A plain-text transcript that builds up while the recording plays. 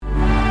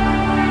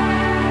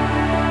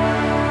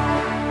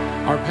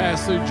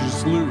passage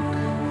is Luke,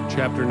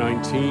 chapter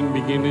 19,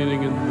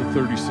 beginning in the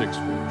 36th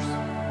verse.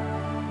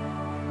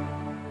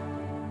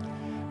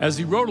 As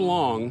he rode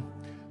along,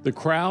 the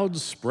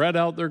crowds spread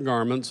out their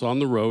garments on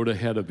the road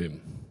ahead of him.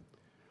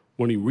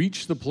 When he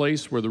reached the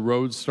place where the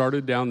road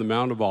started down the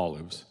Mount of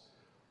Olives,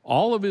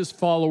 all of his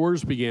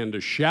followers began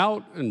to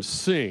shout and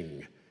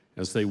sing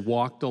as they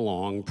walked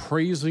along,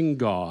 praising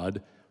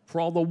God for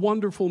all the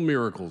wonderful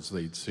miracles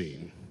they'd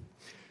seen.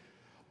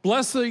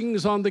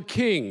 Blessings on the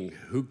King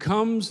who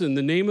comes in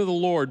the name of the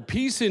Lord,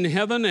 peace in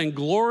heaven and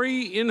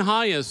glory in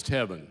highest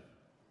heaven.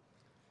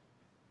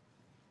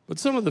 But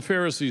some of the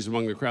Pharisees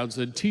among the crowd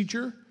said,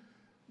 "Teacher,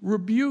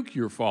 rebuke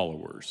your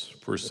followers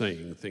for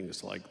saying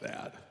things like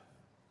that."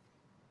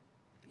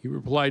 He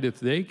replied, "If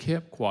they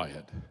kept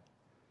quiet,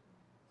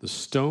 the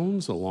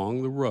stones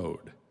along the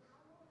road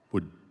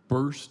would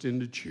burst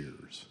into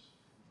cheers."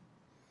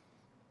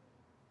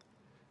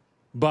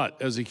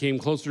 But as he came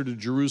closer to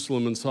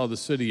Jerusalem and saw the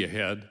city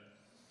ahead,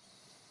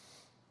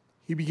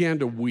 he began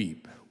to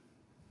weep.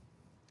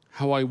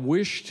 "How I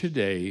wish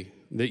today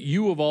that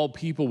you of all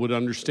people would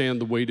understand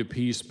the way to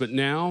peace, but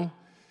now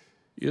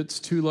it's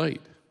too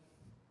late.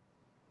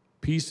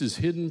 Peace is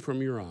hidden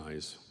from your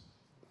eyes.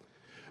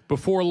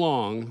 Before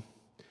long,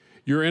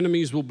 your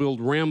enemies will build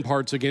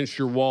ramparts against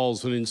your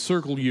walls and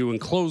encircle you and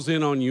close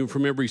in on you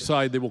from every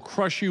side. They will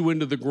crush you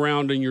into the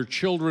ground and your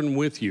children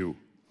with you.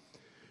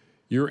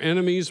 Your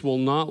enemies will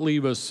not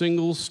leave a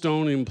single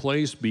stone in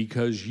place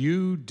because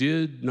you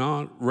did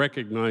not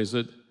recognize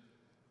it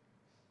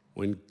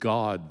when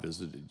God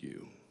visited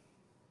you."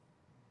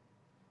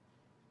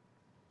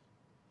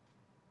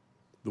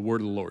 The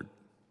word of the Lord.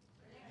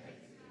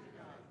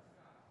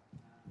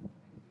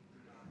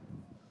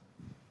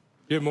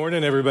 Good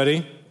morning, everybody.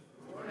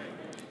 Good morning.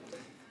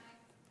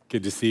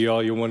 Good to see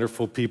all you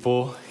wonderful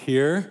people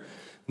here.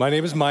 My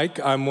name is Mike.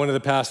 I'm one of the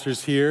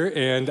pastors here,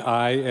 and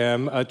I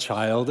am a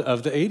child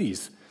of the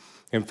 80s.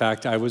 In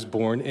fact, I was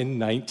born in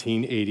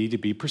 1980 to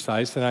be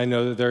precise, and I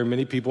know that there are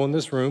many people in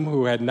this room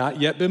who had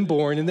not yet been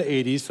born in the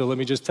 80s, so let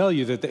me just tell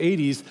you that the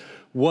 80s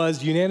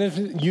was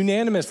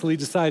unanimously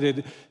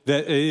decided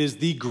that it is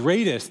the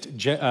greatest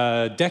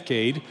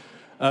decade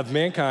of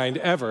mankind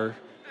ever.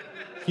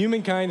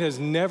 Humankind has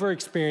never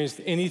experienced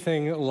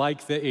anything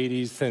like the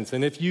 80s since.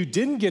 And if you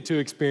didn't get to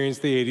experience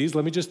the 80s,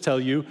 let me just tell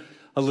you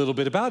a little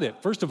bit about it.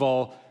 First of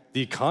all,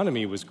 the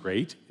economy was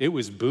great. It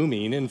was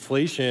booming.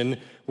 Inflation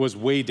was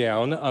way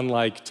down,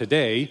 unlike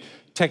today.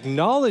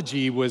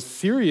 Technology was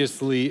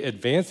seriously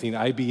advancing.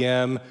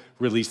 IBM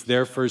released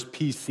their first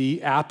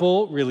PC.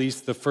 Apple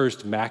released the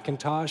first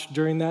Macintosh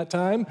during that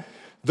time.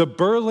 The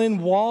Berlin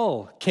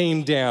Wall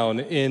came down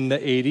in the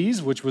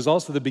 80s, which was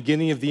also the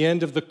beginning of the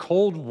end of the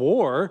Cold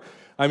War.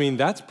 I mean,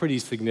 that's pretty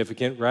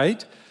significant,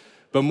 right?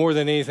 But more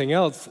than anything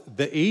else,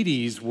 the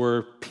 80s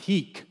were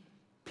peak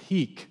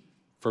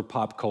for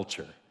pop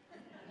culture.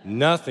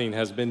 Nothing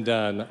has been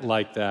done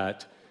like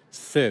that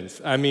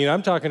since. I mean,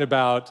 I'm talking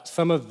about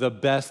some of the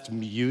best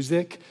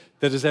music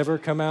that has ever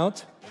come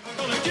out. Never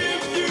gonna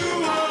give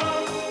you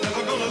up,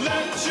 never gonna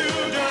let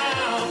you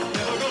down,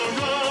 never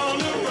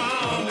gonna run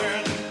around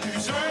and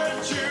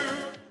desert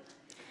you.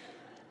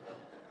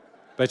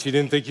 Bet you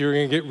didn't think you were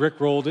gonna get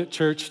rickrolled at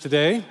church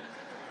today.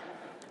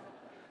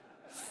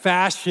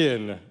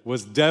 Fashion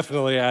was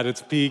definitely at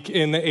its peak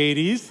in the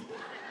 80s.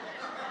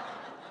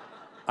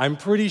 I'm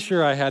pretty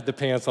sure I had the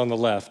pants on the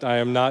left. I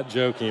am not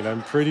joking.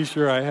 I'm pretty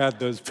sure I had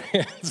those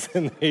pants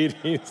in the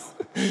 80s.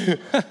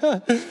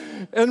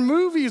 And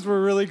movies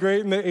were really great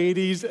in the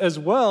 80s as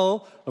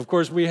well. Of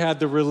course, we had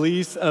the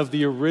release of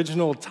the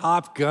original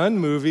Top Gun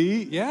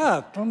movie.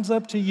 Yeah, thumbs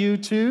up to you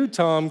too,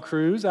 Tom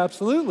Cruise,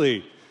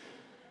 absolutely.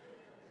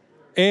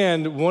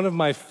 And one of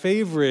my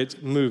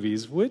favorite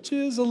movies, which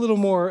is a little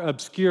more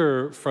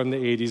obscure from the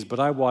 80s, but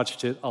I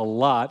watched it a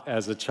lot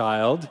as a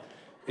child,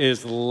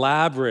 is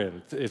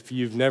Labyrinth. If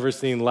you've never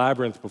seen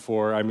Labyrinth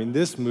before, I mean,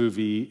 this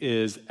movie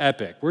is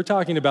epic. We're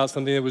talking about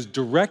something that was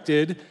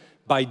directed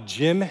by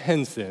Jim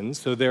Henson,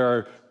 so there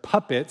are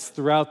puppets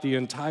throughout the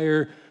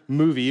entire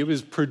movie. It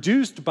was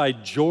produced by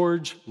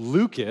George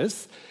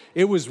Lucas.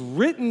 It was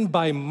written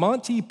by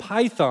Monty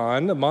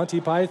Python, the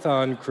Monty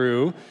Python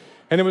crew,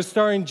 and it was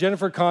starring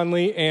Jennifer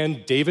Connelly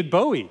and David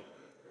Bowie.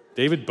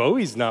 David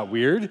Bowie's not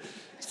weird.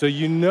 So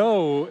you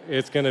know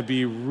it's going to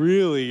be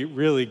really,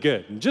 really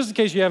good. And just in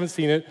case you haven't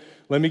seen it,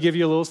 let me give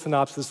you a little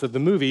synopsis of the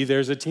movie.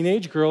 There's a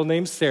teenage girl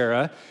named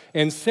Sarah,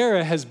 and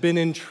Sarah has been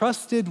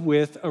entrusted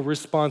with a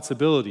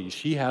responsibility.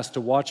 She has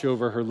to watch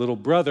over her little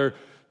brother,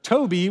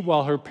 Toby,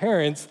 while her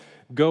parents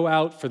go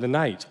out for the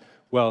night.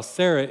 Well,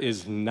 Sarah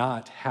is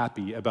not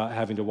happy about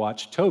having to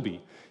watch Toby.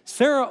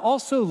 Sarah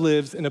also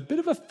lives in a bit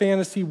of a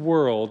fantasy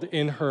world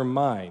in her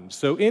mind.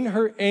 So in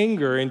her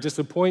anger and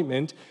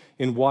disappointment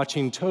in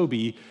watching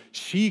Toby,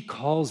 she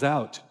calls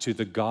out to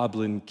the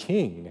Goblin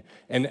King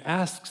and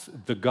asks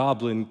the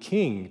Goblin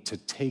King to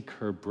take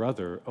her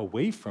brother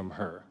away from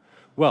her.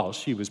 Well,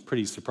 she was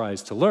pretty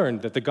surprised to learn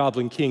that the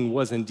Goblin King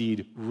was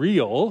indeed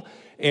real,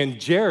 and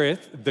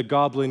Jareth, the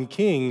Goblin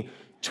King,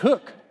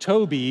 took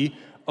Toby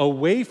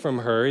away from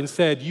her and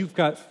said, "You've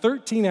got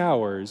 13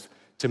 hours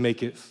to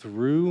make it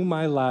through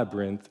my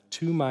labyrinth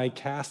to my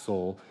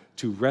castle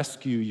to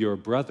rescue your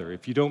brother.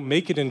 If you don't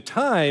make it in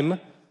time,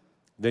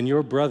 then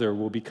your brother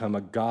will become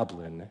a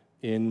goblin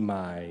in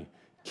my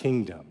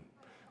kingdom."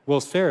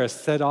 Well, Sarah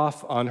set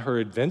off on her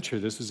adventure.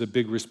 This was a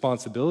big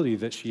responsibility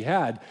that she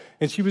had,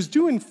 and she was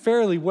doing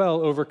fairly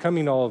well,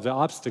 overcoming all of the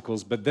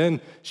obstacles, but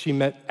then she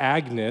met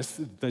Agnes,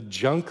 the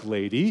junk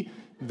lady.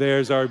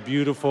 There's our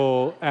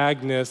beautiful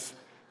Agnes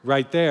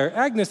right there.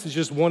 Agnes is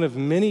just one of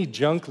many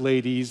junk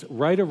ladies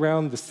right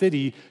around the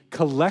city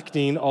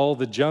collecting all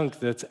the junk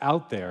that's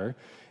out there,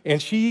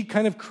 and she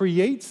kind of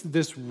creates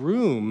this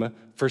room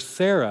for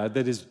Sarah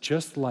that is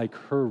just like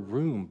her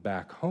room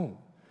back home.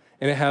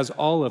 And it has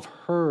all of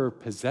her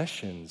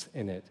possessions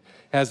in it.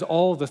 It has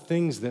all the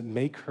things that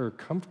make her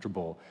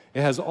comfortable.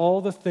 It has all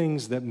the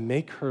things that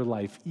make her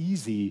life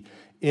easy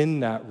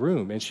in that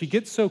room. And she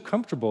gets so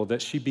comfortable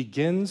that she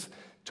begins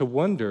to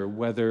wonder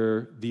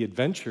whether the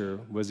adventure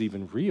was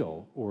even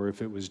real or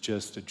if it was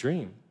just a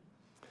dream.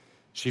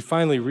 She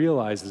finally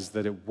realizes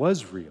that it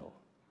was real.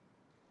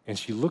 And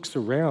she looks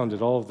around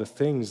at all of the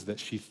things that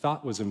she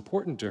thought was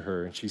important to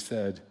her, and she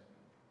said,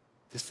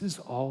 "This is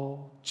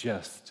all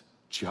just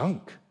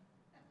junk.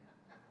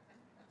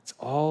 It's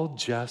all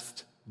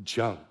just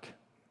junk."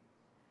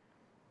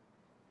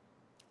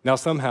 Now,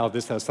 somehow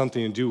this has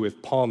something to do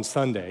with Palm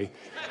Sunday,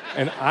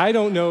 and I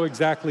don't know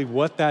exactly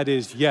what that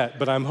is yet,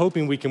 but I'm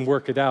hoping we can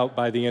work it out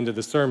by the end of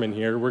the sermon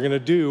here. We're going to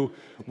do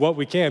what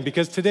we can,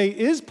 because today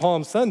is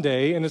Palm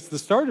Sunday, and it's the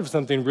start of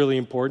something really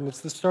important. It's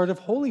the start of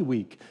Holy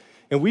Week,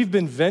 and we've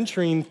been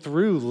venturing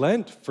through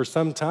Lent for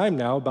some time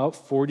now, about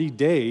 40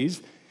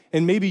 days,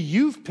 and maybe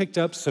you've picked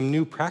up some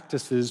new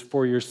practices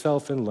for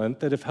yourself in Lent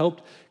that have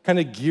helped kind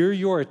of gear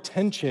your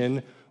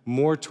attention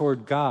more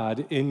toward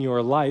God in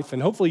your life.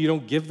 And hopefully you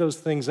don't give those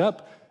things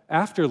up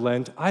after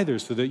Lent either,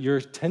 so that your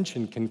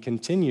attention can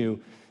continue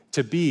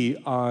to be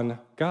on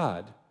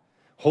God.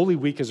 Holy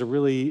Week is a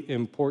really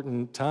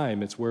important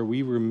time. It's where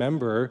we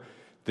remember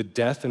the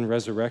death and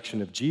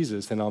resurrection of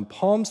Jesus. And on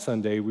Palm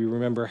Sunday, we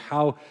remember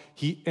how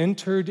he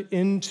entered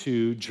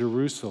into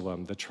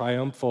Jerusalem, the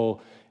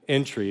triumphal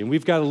entry. And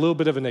we've got a little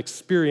bit of an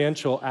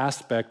experiential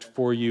aspect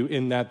for you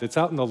in that's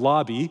out in the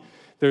lobby.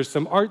 There's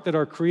some art that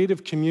our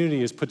creative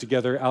community has put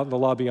together out in the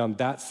lobby on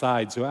that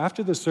side. So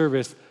after the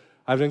service,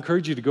 I would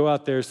encourage you to go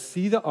out there,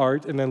 see the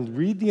art, and then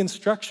read the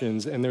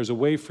instructions, and there's a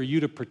way for you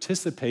to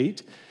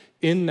participate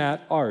in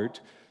that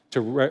art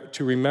to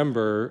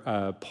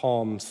remember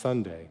Palm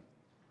Sunday.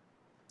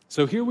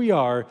 So here we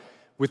are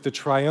with the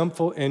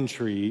triumphal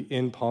entry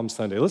in Palm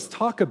Sunday. Let's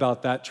talk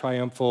about that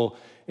triumphal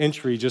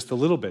entry just a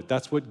little bit.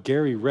 That's what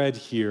Gary read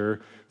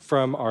here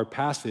from our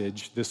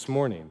passage this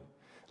morning.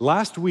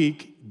 Last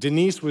week,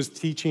 Denise was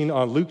teaching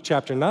on Luke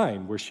chapter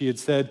 9, where she had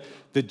said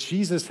that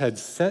Jesus had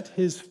set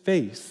his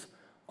face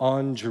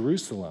on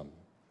Jerusalem.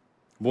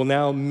 Well,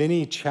 now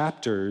many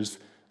chapters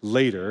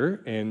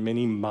later, and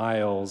many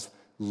miles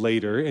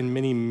later, and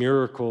many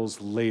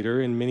miracles later,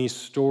 and many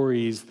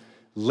stories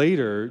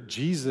later,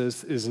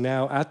 Jesus is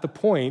now at the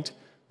point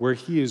where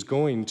he is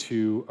going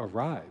to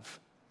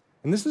arrive.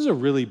 And this is a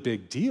really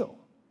big deal.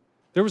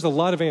 There was a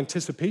lot of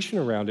anticipation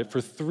around it.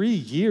 For 3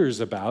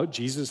 years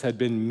Jesus had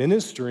been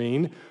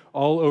ministering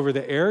all over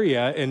the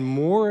area, and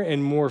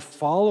more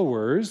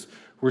followers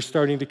were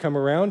starting to come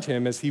around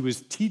him as he was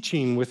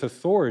teaching with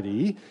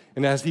authority,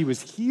 and as he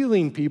was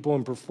healing people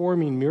and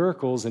performing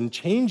miracles and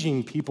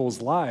changing people's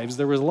lives.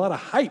 There was a lot of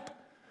hype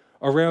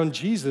around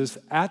Jesus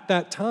at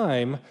that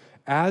time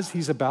as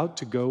he's about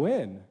to go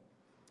in.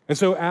 And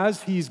so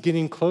as he's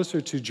getting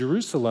closer to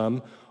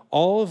Jerusalem,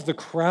 all of the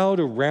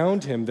crowd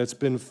around him that's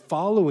been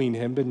following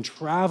him, been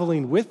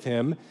traveling with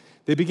him,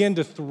 they began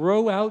to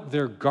throw out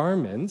their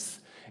garments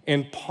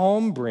and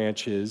palm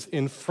branches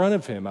in front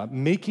of him,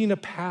 making a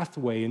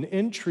pathway, an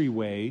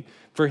entryway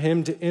for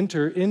him to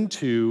enter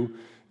into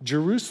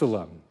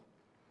Jerusalem.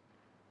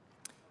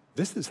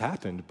 This has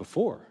happened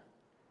before.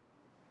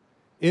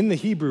 In the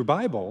Hebrew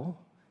Bible,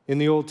 in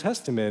the Old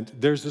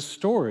Testament, there's a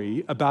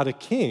story about a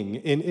king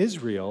in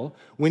Israel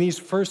when he's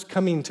first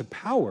coming to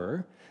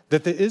power,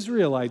 that the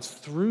Israelites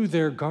threw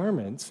their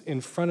garments in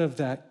front of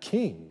that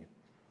king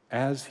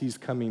as he's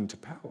coming to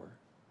power.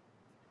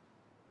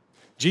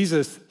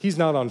 Jesus, he's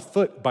not on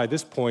foot by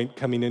this point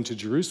coming into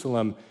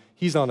Jerusalem.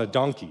 He's on a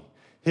donkey.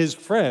 His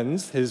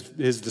friends, his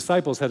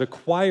disciples, had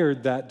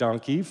acquired that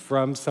donkey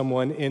from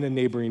someone in a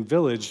neighboring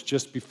village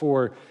just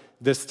before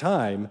this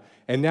time,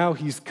 and now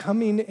he's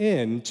coming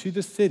in to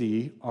the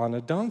city on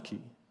a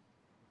donkey.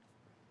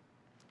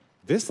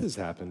 This has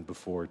happened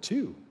before,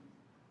 too.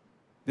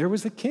 There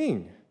was a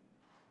king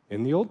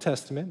in the Old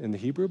Testament, in the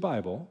Hebrew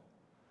Bible,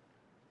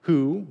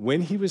 who,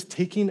 when he was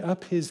taking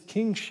up his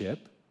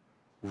kingship,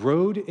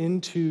 rode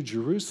into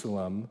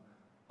Jerusalem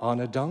on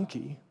a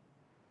donkey.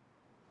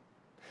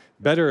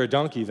 Better a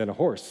donkey than a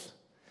horse.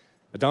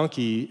 A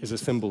donkey is a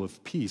symbol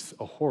of peace.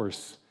 A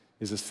horse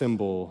is a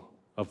symbol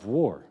of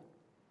war.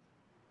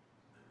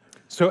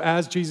 So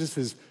as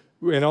Jesus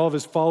and all of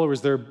his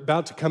followers, they're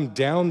about to come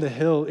down the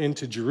hill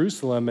into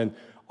Jerusalem, and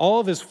all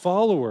of his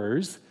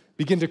followers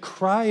begin to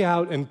cry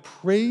out and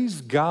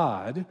praise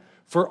God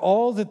for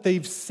all that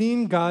they've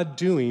seen God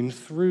doing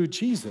through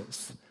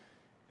Jesus.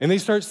 And they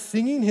start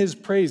singing his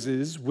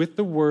praises with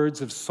the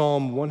words of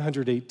Psalm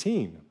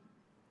 118,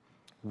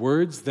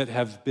 words that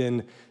have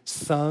been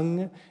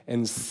sung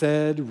and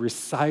said,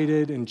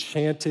 recited, and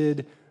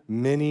chanted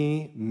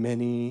many,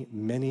 many,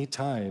 many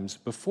times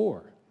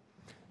before.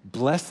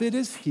 Blessed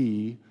is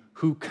he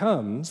who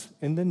comes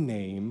in the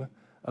name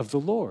of the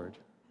Lord.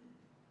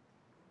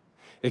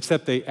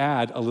 Except they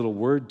add a little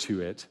word to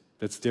it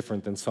that's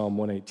different than Psalm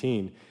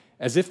 118,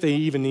 as if they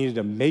even needed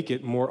to make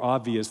it more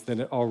obvious than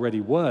it already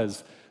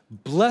was.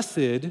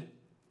 Blessed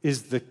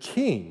is the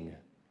King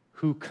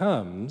who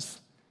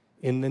comes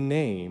in the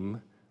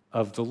name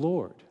of the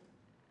Lord.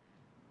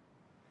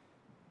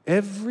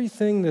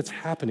 Everything that's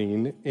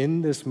happening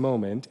in this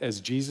moment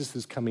as Jesus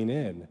is coming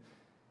in,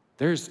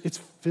 it's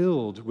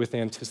filled with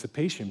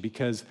anticipation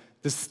because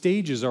the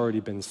stage has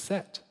already been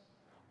set.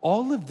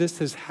 All of this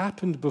has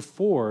happened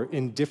before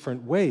in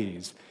different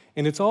ways,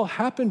 and it's all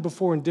happened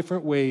before in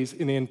different ways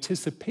in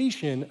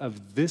anticipation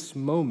of this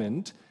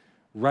moment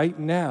right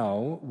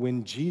now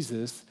when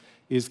Jesus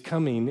is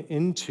coming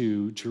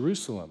into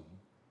Jerusalem.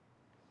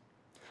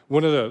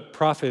 One of the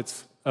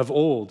prophets of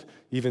old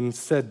even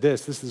said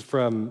this. This is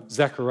from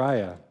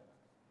Zechariah.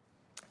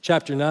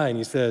 Chapter 9,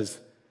 he says,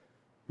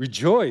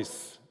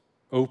 "Rejoice,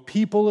 O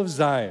people of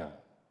Zion.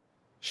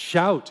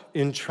 Shout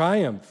in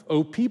triumph,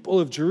 O people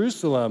of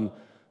Jerusalem.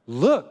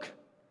 Look,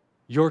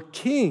 your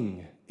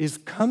king is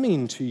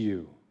coming to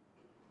you.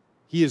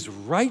 He is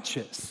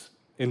righteous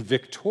and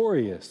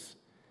victorious,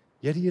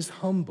 yet he is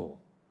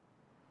humble,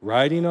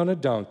 riding on a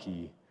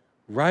donkey,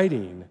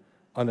 riding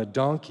on a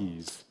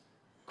donkey's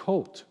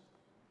colt."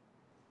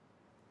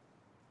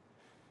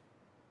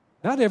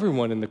 Not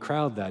everyone in the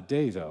crowd that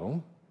day,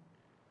 though,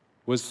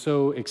 was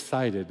so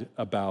excited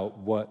about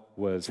what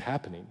was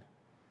happening.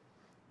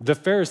 The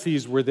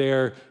Pharisees were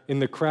there in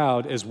the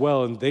crowd as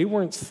well, and they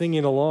weren't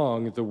singing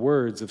along the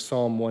words of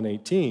Psalm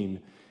 118.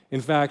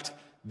 In fact,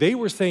 they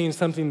were saying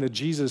something to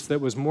Jesus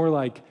that was more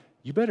like,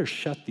 "You better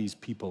shut these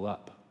people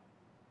up.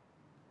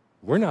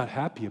 We're not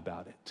happy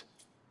about it.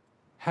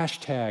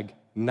 Hashtag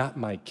not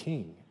my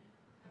king."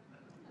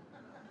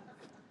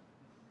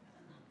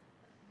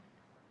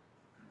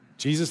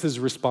 Jesus'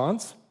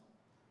 response?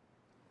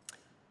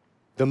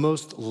 The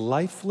most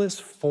lifeless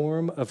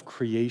form of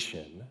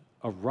creation,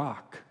 a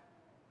rock,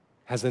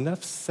 has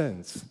enough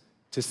sense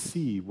to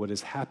see what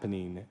is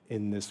happening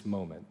in this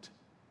moment,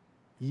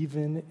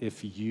 even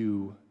if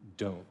you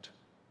don't.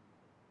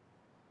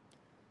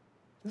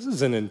 This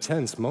is an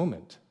intense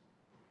moment,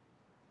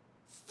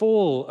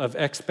 full of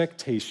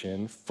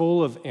expectation,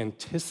 full of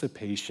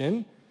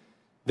anticipation.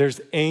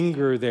 There's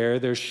anger there,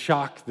 there's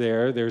shock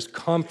there, there's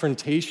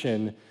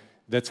confrontation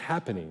that's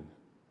happening.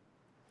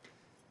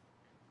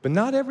 But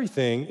not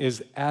everything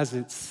is as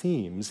it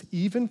seems,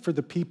 even for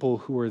the people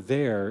who are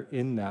there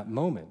in that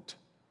moment.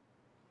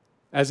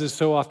 As is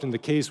so often the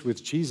case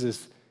with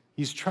Jesus,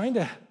 he's trying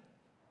to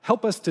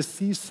help us to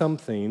see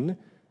something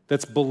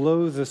that's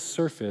below the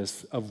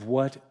surface of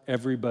what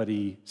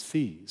everybody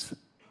sees.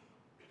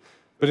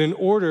 But in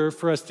order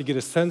for us to get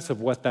a sense of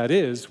what that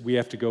is, we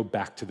have to go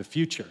back to the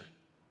future.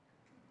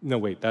 No,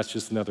 wait, that's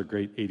just another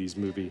great 80s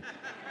movie.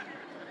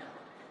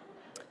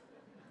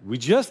 We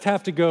just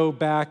have to go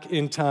back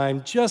in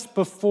time just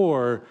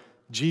before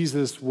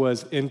Jesus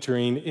was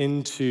entering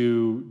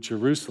into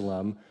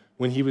Jerusalem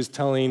when he was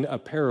telling a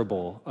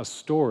parable, a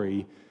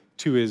story,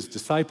 to his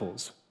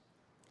disciples.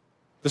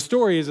 The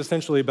story is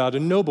essentially about a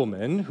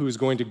nobleman who is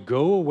going to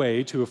go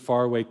away to a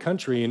faraway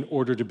country in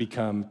order to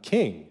become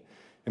king.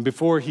 And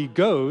before he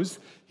goes,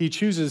 he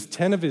chooses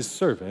 10 of his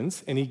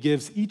servants, and he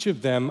gives each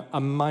of them a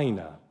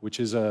mina, which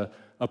is a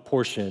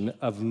portion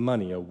of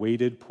money, a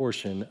weighted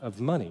portion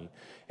of money.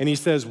 And he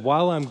says,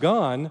 while I'm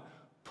gone,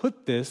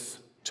 put this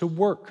to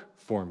work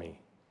for me.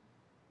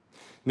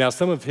 Now,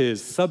 some of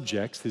his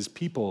subjects, his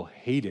people,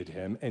 hated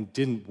him and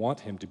didn't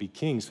want him to be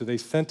king, so they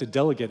sent a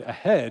delegate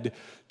ahead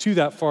to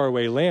that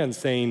faraway land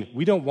saying,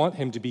 we don't want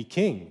him to be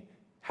king.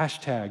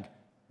 Hashtag,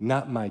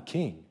 not my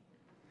king.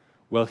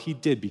 Well, he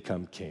did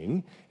become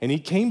king, and he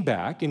came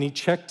back and he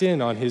checked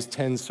in on his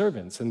 10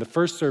 servants. And the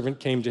first servant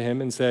came to him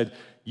and said,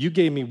 you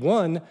gave me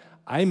 1,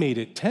 I made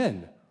it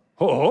 10.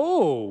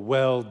 Oh,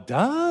 well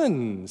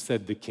done,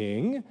 said the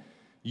king.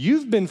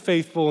 You've been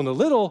faithful in a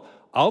little,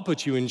 I'll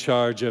put you in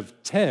charge of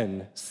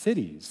 10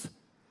 cities.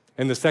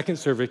 And the second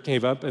servant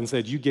came up and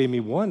said, you gave me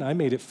 1, I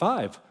made it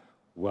 5.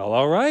 Well,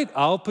 all right,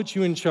 I'll put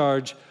you in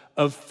charge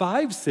of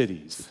 5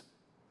 cities.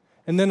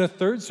 And then a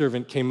third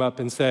servant came up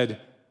and said,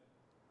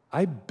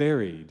 I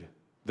buried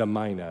the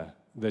mina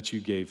that you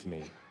gave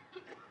me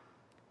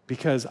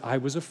because I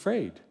was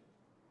afraid.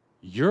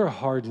 You're a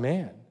hard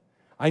man.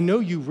 I know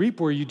you reap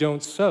where you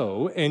don't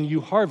sow, and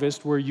you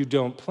harvest where you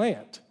don't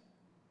plant.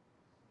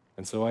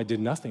 And so I did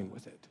nothing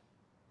with it.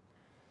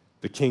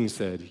 The king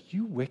said,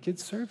 you wicked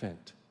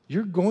servant,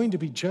 you're going to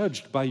be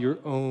judged by your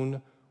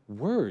own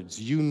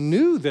words. You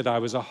knew that I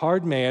was a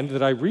hard man,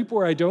 that I reap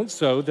where I don't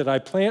sow, that I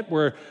plant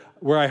where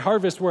I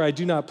harvest where I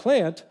do not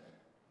plant.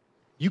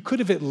 You could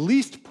have at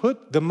least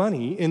put the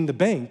money in the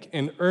bank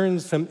and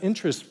earned some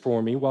interest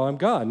for me while I'm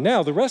gone.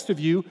 Now, the rest of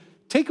you,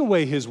 take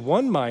away his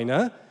 1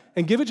 mina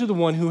and give it to the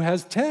one who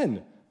has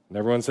 10. And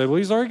everyone said, well,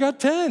 he's already got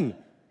 10.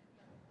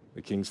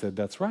 The king said,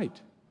 that's right.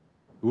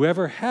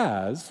 Whoever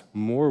has,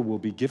 more will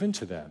be given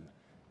to them.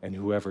 And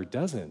whoever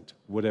doesn't,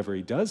 whatever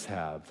he does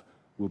have,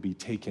 will be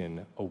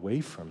taken away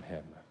from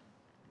him.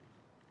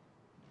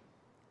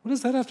 What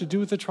does that have to do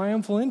with the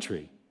triumphal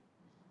entry?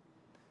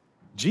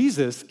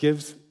 Jesus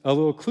gives a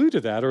little clue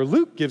to that, or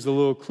Luke gives a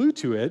little clue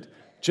to it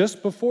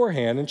just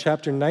beforehand in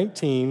chapter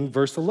 19,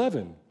 verse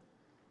 11.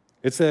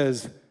 It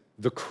says,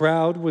 the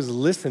crowd was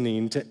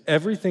listening to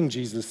everything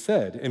Jesus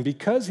said, and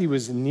because he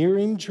was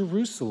nearing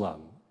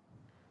Jerusalem,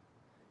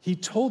 he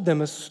told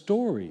them a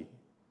story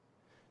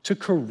to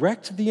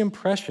correct the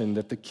impression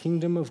that the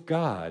kingdom of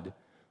God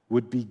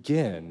would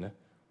begin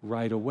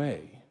right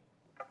away.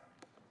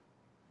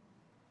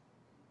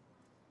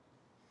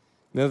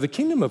 Now, the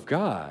kingdom of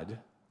God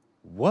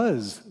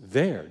was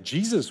there.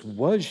 Jesus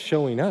was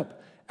showing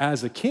up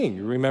as a king.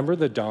 You remember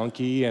the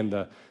donkey and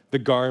the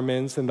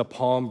garments and the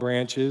palm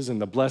branches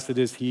and the blessed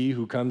is he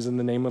who comes in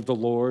the name of the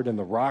Lord, and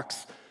the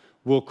rocks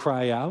will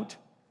cry out.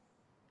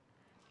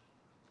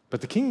 But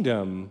the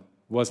kingdom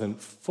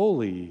wasn't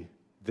fully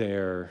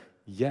there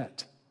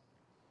yet.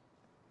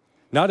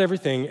 Not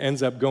everything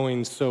ends up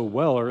going so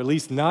well, or at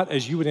least not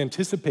as you would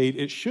anticipate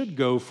it should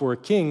go for a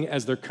king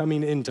as they're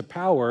coming into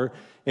power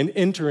and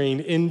entering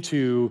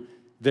into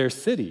their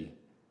city.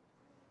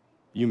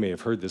 You may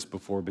have heard this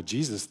before, but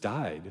Jesus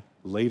died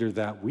later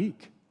that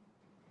week.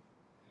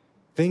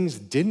 Things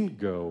didn't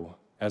go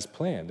as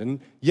planned. And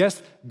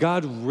yes,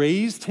 God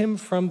raised him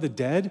from the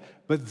dead,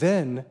 but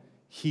then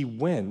he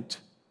went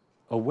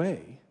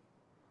away.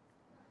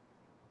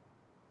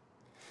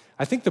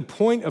 I think the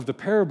point of the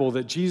parable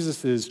that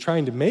Jesus is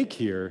trying to make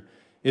here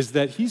is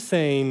that he's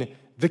saying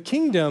the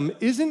kingdom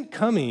isn't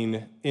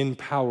coming in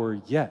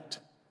power yet,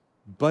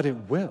 but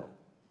it will.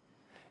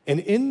 And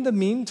in the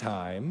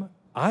meantime,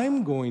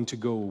 I'm going to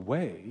go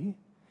away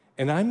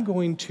and I'm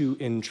going to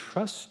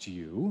entrust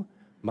you,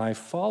 my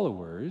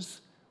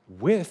followers,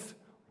 with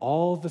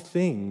all the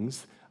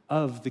things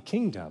of the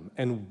kingdom.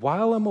 And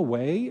while I'm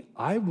away,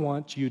 I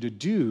want you to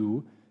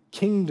do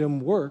kingdom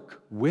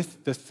work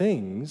with the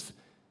things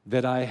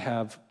that I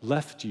have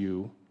left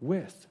you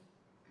with.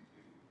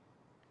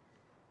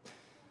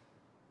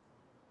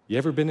 You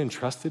ever been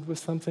entrusted with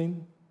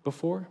something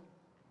before?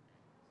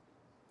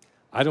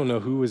 I don't know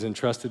who was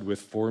entrusted with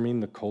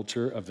forming the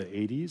culture of the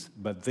 80s,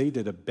 but they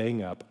did a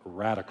bang-up,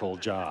 radical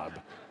job.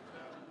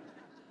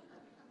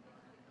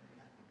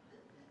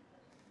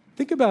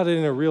 Think about it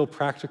in a real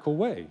practical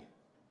way.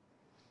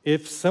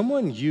 If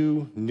someone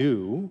you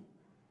knew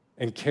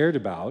and cared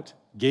about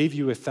gave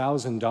you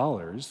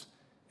 $1,000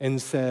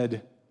 and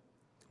said,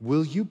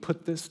 will you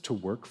put this to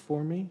work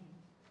for me?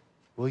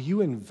 Will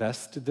you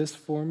invest this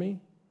for me?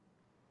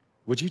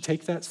 Would you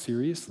take that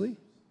seriously?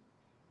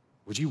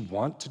 Would you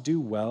want to do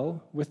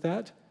well with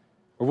that?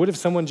 Or what if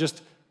someone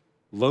just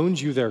loaned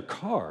you their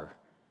car,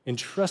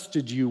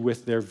 entrusted you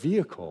with their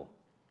vehicle?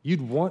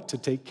 You'd want to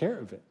take care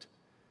of it.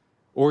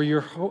 Or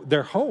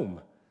their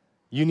home.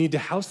 You need to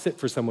house sit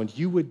for someone.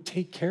 You would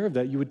take care of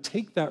that. You would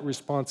take that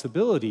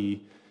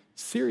responsibility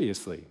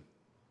seriously.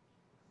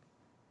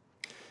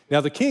 Now,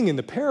 the king in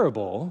the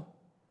parable,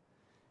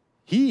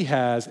 he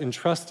has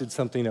entrusted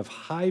something of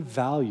high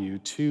value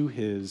to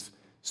his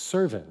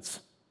servants.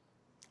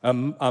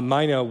 A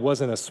mina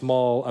wasn't a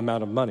small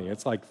amount of money.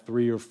 It's like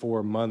 3 or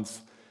 4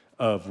 months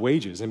of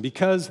wages. And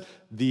because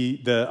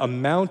the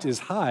amount is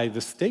high,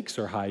 the stakes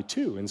are high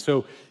too. And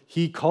so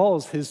he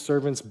calls his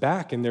servants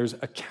back, and there's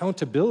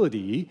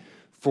accountability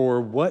for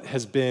what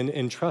has been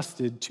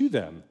entrusted to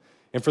them.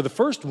 And for the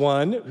first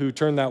one who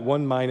turned that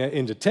 1 mina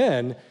into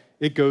 10,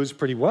 it goes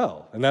pretty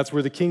well. And that's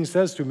where the king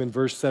says to him in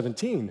verse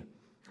 17,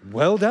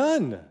 well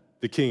done,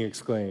 the king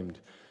exclaimed.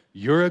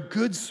 You're a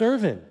good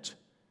servant.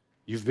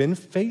 You've been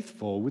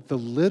faithful with the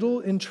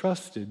little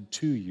entrusted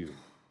to you.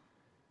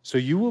 So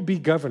you will be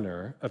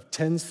governor of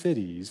 10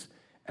 cities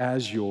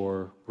as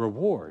your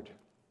reward.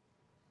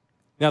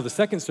 Now, the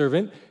second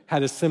servant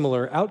had a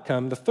similar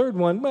outcome. The third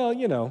one, well,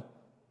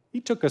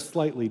 he took a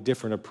slightly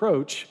different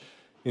approach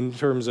in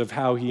terms of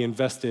how he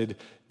invested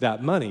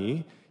that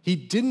money. He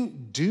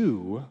didn't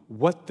do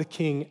what the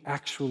king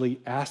actually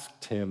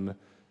asked him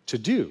to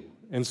do.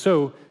 And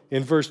so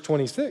in verse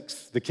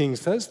 26, the king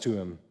says to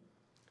him,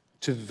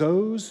 to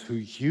those who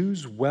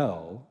use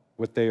well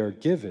what they are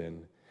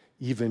given,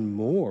 even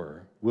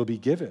more will be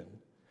given.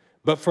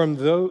 But from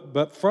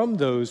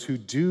those who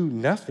do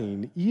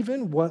nothing,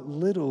 even what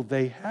little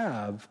they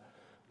have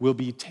will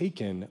be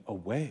taken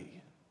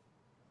away.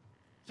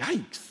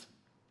 Yikes.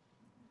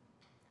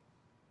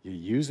 You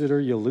use it or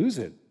you lose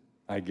it,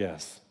 I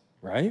guess,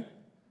 right?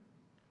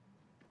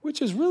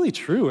 Which is really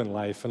true in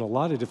life in a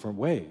lot of different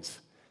ways.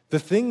 The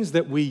things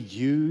that we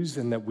use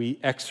and that we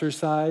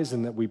exercise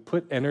and that we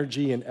put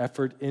energy and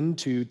effort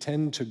into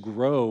tend to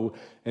grow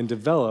and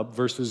develop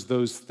versus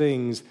those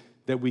things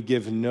that we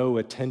give no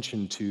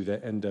attention to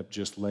that end up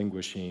just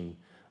languishing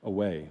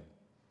away.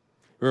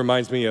 It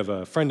reminds me of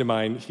a friend of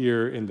mine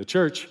here in the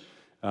church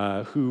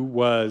who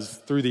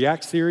was, through the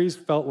Acts series,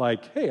 felt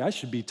like, hey, I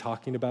should be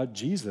talking about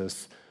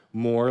Jesus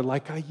more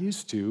like I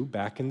used to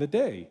back in the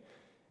day.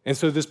 And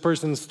so this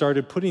person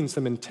started putting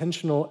some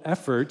intentional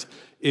effort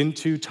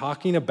into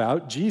talking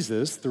about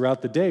Jesus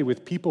throughout the day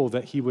with people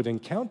that he would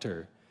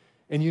encounter.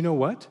 And you know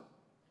what?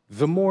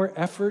 The more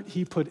effort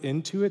he put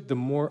into it, the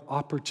more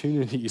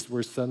opportunities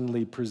were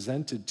suddenly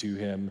presented to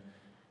him,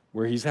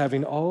 where he's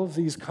having all of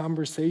these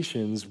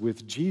conversations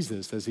with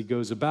Jesus as he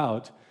goes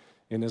about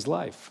in his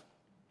life.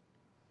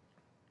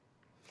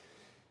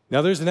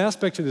 Now, there's an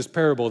aspect to this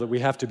parable that we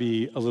have to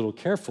be a little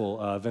careful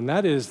of, and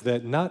that is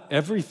that not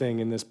everything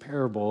in this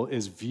parable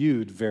is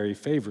viewed very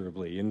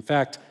favorably. In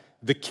fact,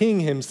 the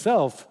king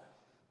himself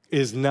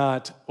is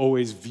not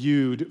always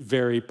viewed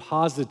very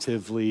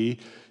positively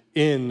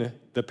in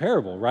the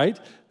parable, right?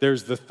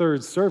 There's the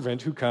third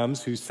servant who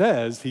comes who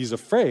says he's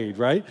afraid,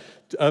 right,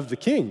 of the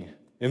king.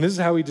 And this is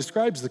how he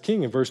describes the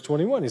king in verse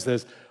 21. He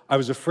says, I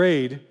was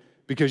afraid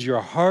because you're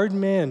a hard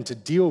man to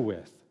deal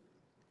with,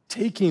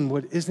 taking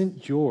what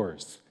isn't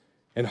yours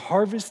and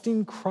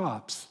harvesting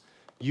crops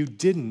you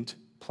didn't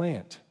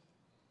plant.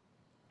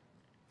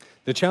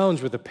 The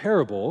challenge with the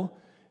parable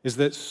is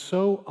that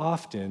so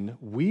often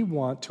we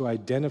want to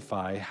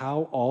identify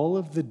how all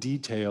of the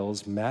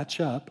details match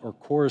up or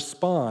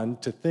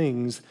correspond to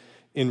things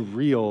in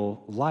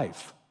real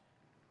life.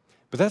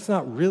 But that's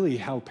not really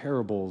how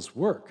parables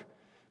work.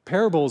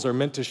 Parables are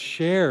meant to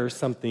share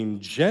something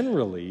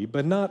generally,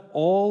 but not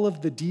all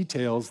of the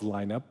details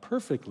line up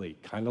perfectly,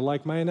 kind of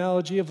like my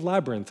analogy of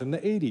Labyrinth in the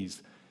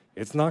 80s.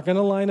 It's not going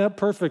to line up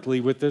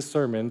perfectly with this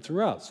sermon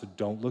throughout, so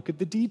don't look at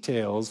the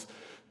details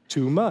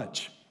too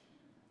much.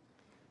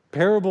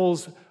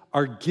 Parables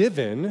are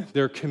given,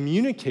 they're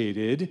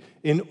communicated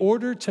in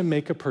order to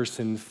make a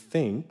person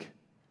think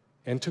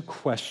and to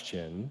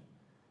question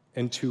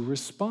and to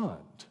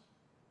respond.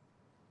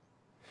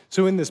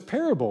 So in this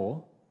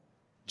parable,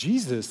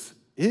 Jesus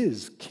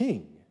is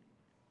king.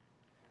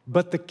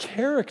 But the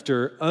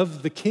character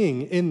of the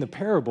king in the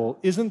parable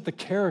isn't the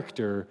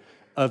character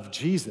of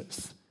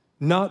Jesus.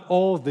 Not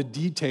all the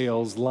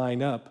details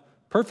line up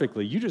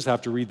perfectly. You just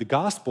have to read the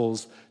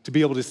Gospels to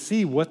be able to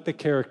see what the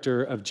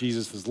character of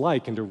Jesus is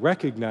like and to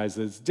recognize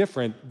that it's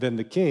different than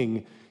the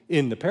king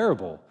in the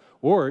parable.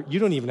 Or you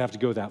don't even have to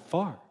go that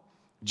far.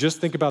 Just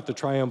think about the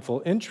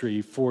triumphal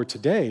entry for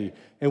today,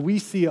 and we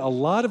see a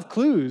lot of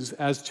clues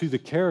as to the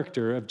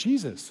character of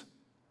Jesus.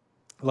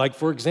 Like,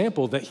 for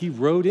example, that he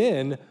rode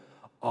in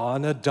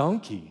on a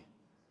donkey,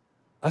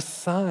 a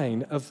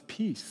sign of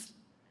peace,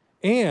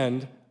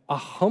 and a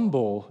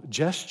humble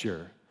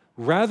gesture,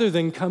 rather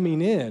than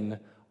coming in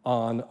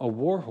on a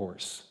war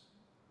horse.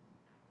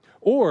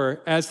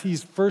 Or, as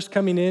he's first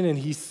coming in and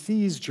he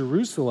sees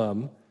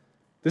Jerusalem,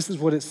 this is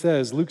what it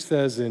says. Luke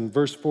says in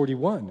verse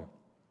 41,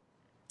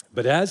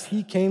 but as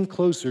he came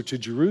closer to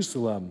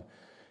Jerusalem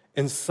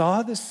and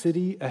saw the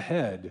city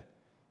ahead,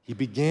 he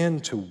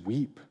began to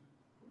weep.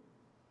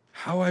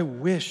 How I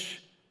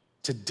wish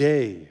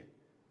today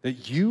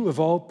that you of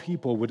all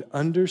people would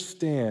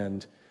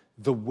understand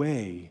the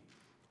way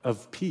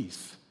of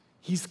peace.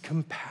 He's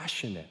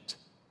compassionate.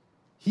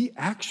 He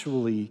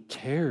actually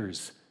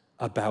cares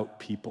about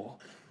people.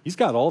 He's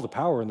got all the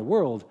power in the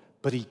world,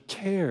 but he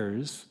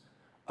cares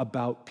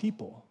about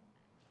people.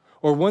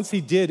 Or once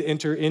he did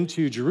enter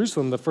into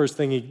Jerusalem, the first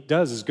thing he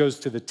does is goes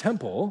to the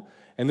temple,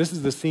 and this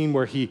is the scene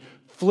where he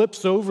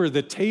flips over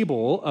the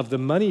table of the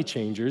money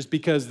changers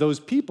because those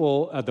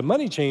people, the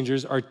money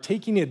changers, are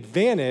taking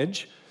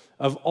advantage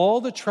of all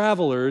the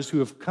travelers who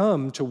have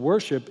come to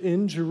worship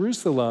in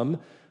Jerusalem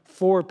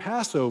for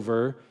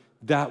Passover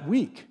that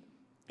week.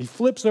 He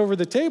flips over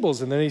the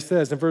tables, and then he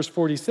says in verse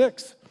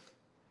 46,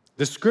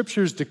 the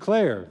scriptures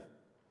declare,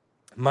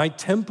 my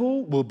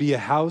temple will be a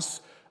house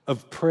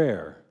of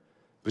prayer,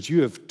 but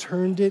you have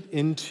turned it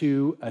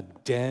into a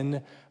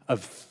den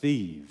of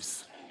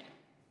thieves.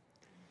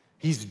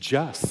 He's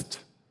just.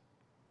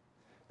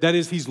 That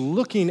is, he's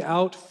looking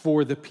out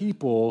for the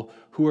people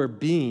who are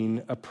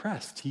being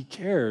oppressed. He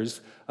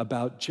cares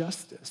about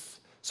justice.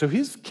 So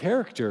his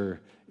character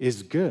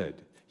is good.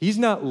 He's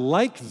not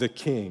like the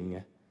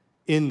king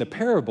in the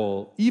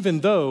parable,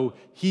 even though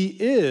he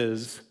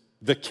is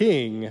the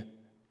king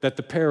that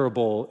the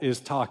parable is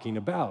talking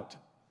about.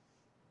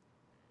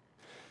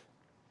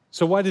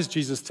 So why does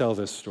Jesus tell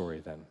this story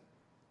then?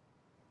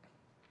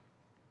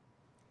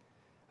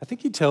 I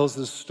think he tells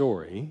this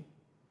story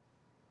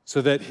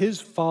so that his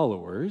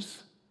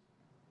followers,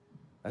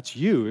 that's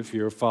you if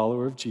you're a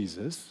follower of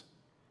Jesus,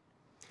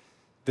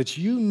 that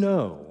you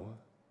know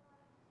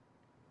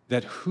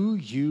that who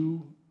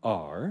you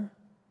are,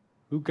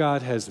 who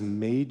God has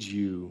made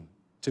you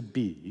to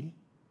be,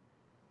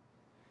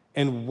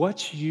 and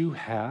what you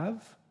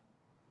have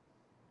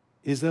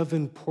is of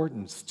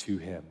importance to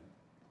him.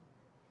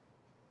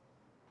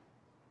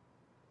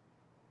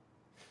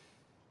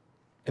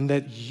 And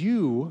that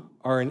you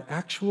are an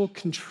actual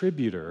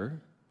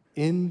contributor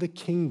in the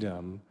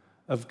kingdom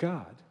of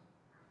God.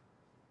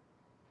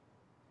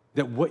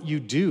 That what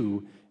you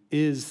do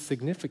is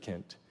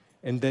significant.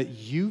 and that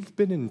you've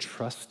been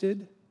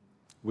entrusted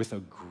with a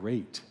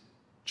great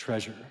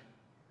treasure.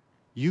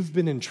 You've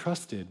been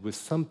entrusted with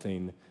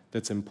something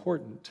that's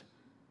important.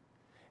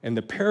 And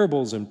the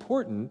parable's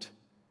important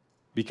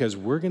because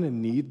we're going to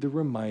need the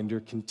reminder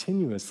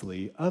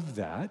continuously of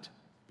that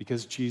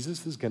because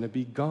Jesus is going to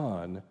be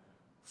gone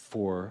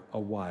for a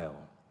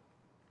while.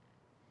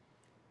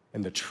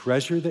 And the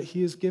treasure that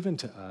he has given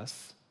to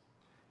us,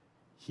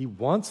 he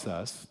wants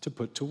us to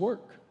put to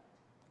work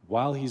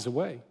while he's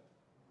away.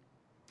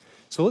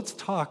 So let's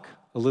talk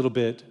a little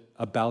bit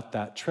about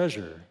that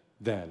treasure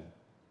then.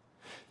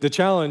 The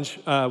challenge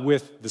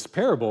with this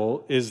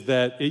parable is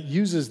that it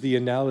uses the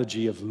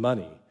analogy of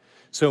money.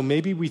 So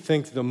maybe we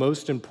think the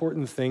most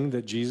important thing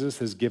that Jesus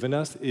has given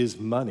us is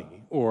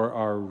money or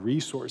our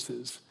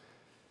resources.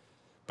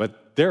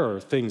 But there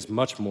are things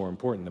much more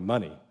important than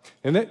money.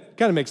 And that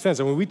kind of makes sense.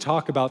 I mean, we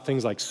talk about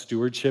things like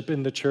stewardship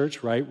in the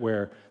church, right?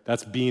 Where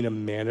that's being a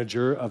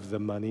manager of the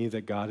money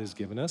that God has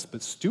given us.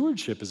 But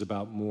stewardship is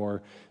about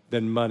more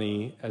than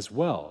money as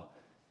well.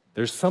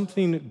 There's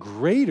something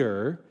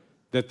greater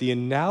that the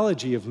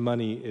analogy of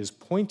money is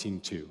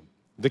pointing to.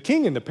 The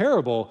king in the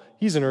parable,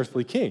 he's an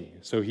earthly king,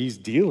 so he's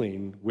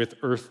dealing with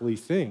earthly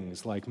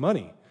things like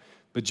money.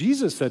 But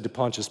Jesus said to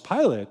Pontius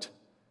Pilate,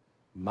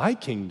 "My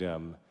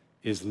kingdom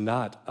is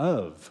not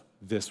of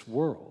this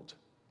world."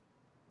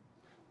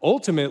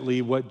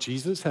 Ultimately, what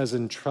Jesus has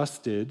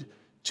entrusted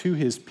to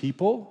his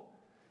people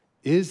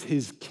is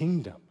his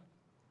kingdom.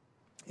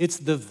 It's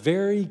the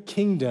very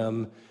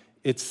kingdom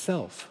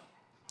itself.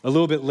 A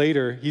little bit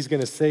later, he's going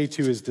to say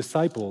to his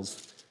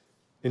disciples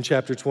in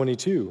chapter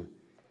 22,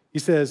 he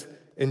says,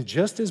 "And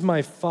just as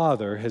my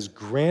Father has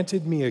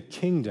granted me a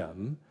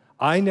kingdom,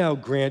 I now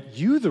grant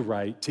you the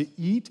right to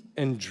eat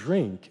and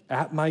drink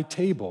at my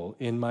table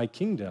in my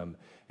kingdom,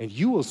 and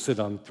you will sit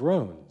on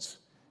thrones,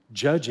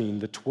 judging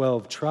the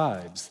 12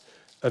 tribes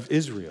of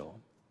Israel."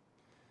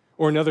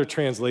 Or another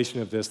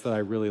translation of this that I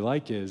really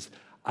like is,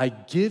 "I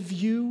give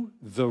you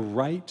the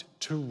right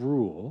to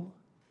rule,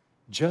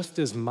 just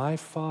as my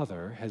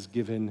Father has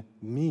given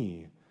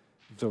me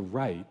the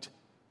right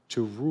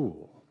to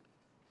rule."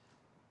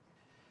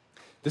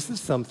 This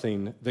is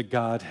something that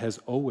God has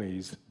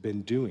always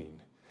been doing,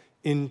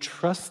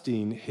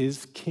 entrusting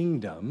his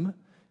kingdom,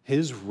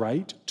 his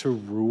right to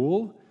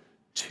rule,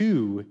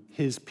 to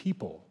his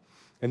people.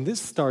 And this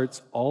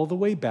starts all the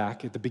way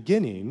back at the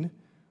beginning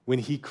when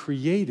he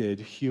created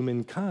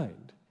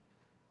humankind.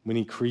 When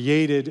he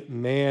created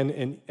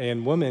man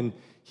and woman,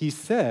 he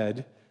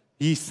set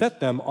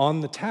them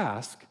on the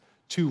task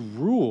to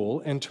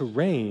rule and to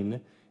reign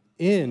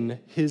in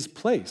his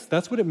place.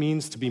 That's what it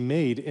means to be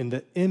made in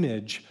the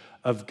image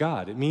of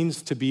God. It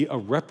means to be a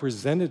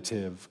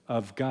representative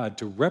of God,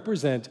 to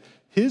represent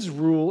his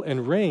rule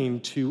and reign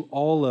to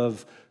all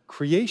of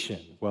creation.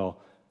 Well,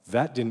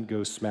 that didn't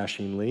go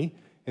smashingly,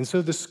 and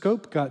so the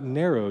scope got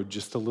narrowed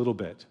just a little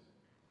bit.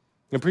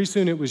 And pretty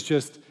soon it was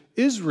just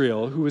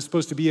Israel who was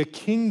supposed to be a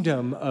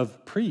kingdom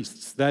of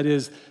priests. That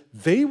is,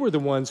 they were the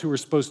ones who were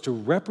supposed to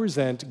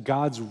represent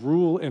God's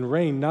rule and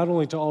reign not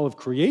only to all of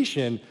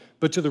creation,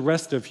 but to the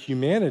rest of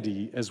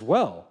humanity as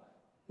well.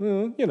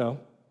 Well,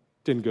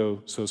 didn't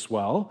go so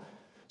swell.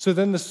 So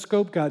then the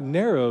scope got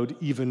narrowed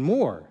even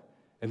more.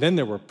 And then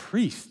there were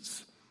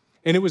priests.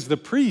 And it was the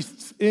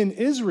priests in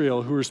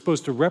Israel who were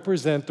supposed to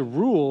represent the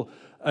rule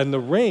and the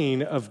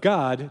reign of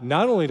God,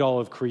 not only to all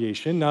of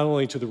creation, not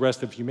only to the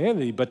rest of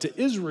humanity, but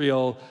to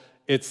Israel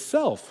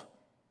itself.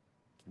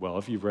 Well,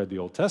 if you've read the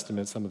Old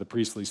Testament, some of the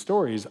priestly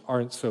stories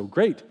aren't so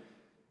great.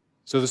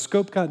 So the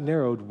scope got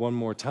narrowed one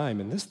more time,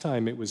 and this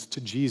time it was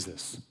to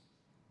Jesus.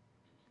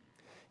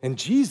 And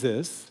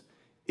Jesus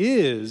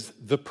is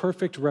the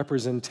perfect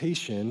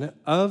representation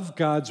of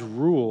God's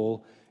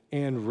rule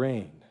and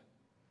reign.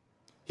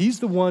 He's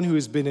the one who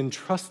has been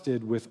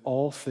entrusted with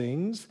all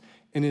things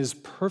and is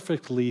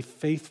perfectly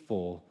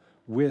faithful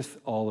with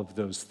all of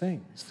those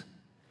things.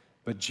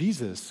 But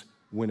Jesus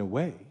went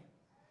away.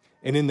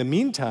 And in the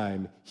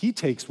meantime, he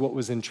takes what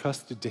was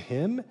entrusted to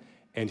him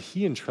and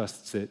he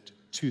entrusts it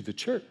to the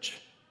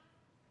church.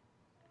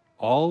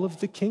 All of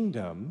the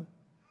kingdom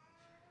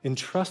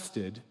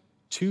entrusted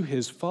to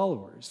his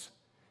followers.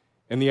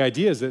 And the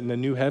idea is that in the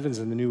new heavens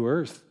and the new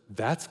earth,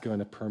 that's going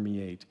to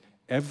permeate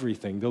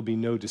everything. There'll be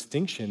no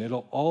distinction.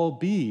 It'll all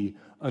be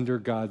under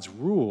God's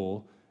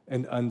rule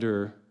and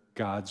under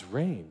God's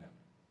reign.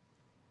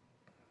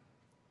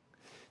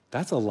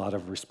 That's a lot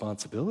of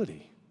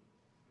responsibility.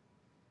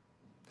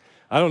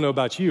 I don't know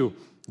about you,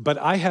 but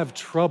I have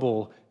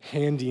trouble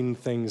handing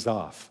things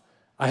off.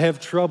 I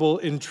have trouble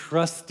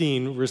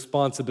entrusting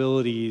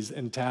responsibilities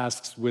and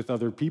tasks with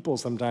other people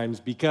sometimes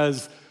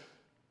because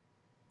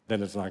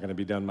then it's not going to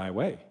be done my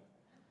way.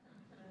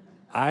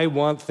 I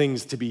want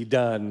things to be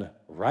done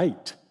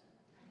right.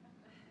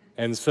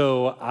 And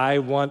so I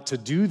want to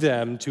do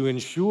them to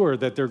ensure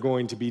that they're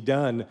going to be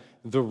done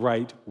the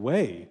right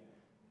way.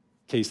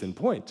 Case in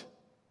point,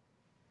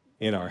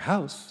 in our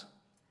house,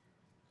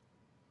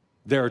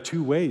 there are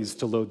 2 ways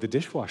to load the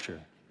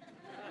dishwasher.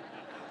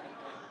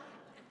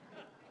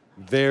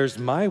 There's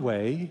my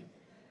way,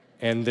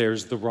 and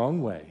there's the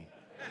wrong way.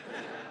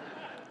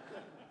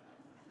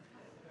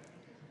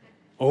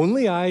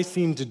 Only I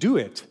seem to do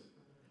it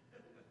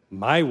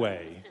my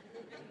way.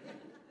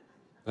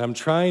 And I'm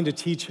trying to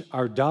teach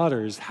our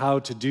daughters how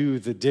to do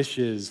the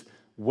dishes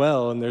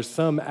well, and there's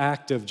some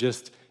act of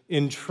just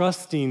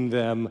entrusting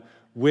them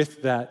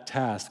with that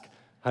task.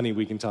 Honey,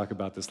 we can talk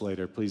about this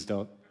later. Please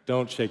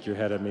don't shake your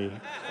head at me.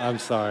 I'm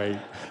sorry.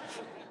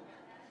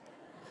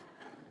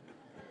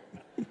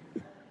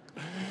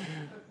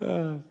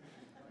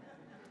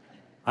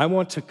 I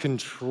want to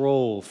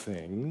control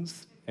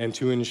things and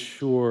to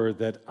ensure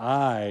that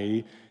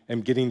I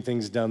am getting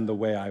things done the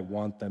way I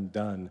want them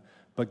done.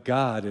 But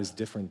God is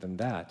different than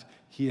that.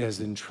 He has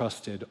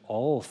entrusted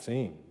all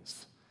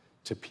things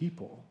to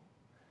people.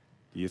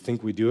 Do you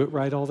think we do it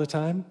right all the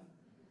time?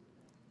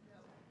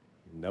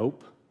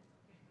 Nope.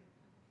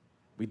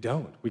 We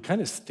don't. We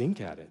kind of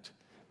stink at it.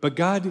 But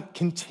God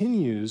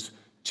continues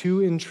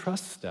to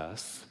entrust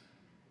us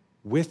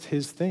with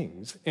his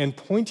things and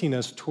pointing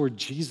us toward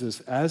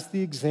Jesus as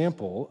the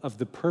example of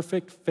the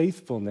perfect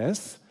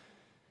faithfulness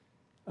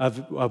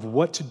of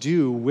what to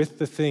do with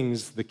the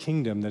things, the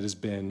kingdom that has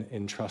been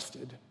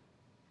entrusted.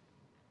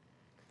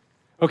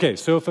 Okay,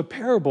 so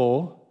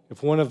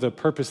if one of the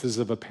purposes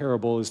of a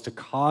parable is to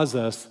cause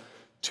us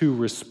to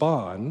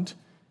respond,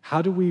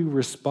 how do we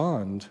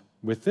respond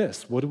with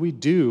this? What do we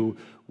do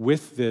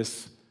with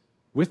this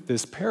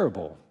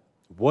parable?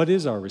 What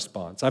is our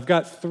response? I've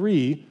got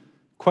 3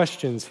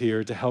 questions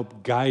here to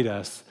help guide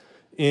us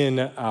in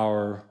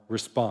our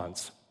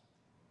response.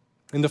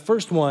 And the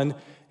first one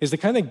is to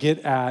kind of get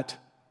at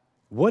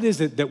what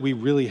is it that we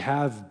really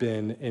have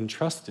been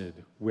entrusted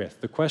with?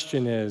 The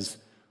question is,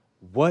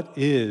 what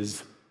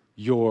is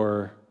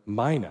your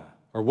mina?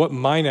 Or what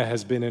mina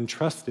has been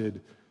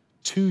entrusted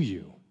to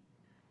you?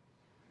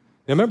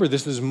 Now remember,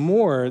 this is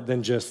more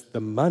than just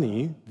the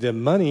money. The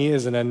money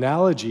is an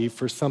analogy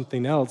for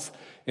something else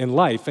in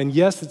life. And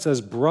yes, it's as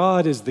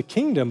broad as the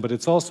kingdom, but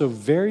it's also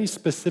very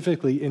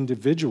specifically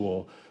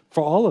individual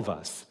for all of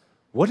us.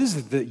 What is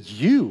it that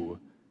you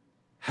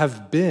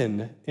have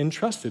been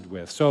entrusted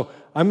with? So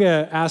I'm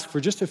going to ask for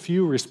just a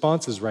few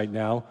responses right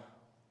now.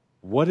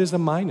 What is a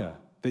mina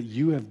that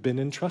you have been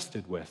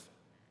entrusted with?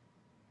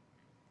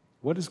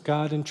 What has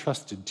God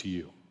entrusted to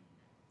you?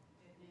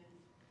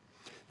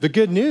 The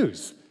good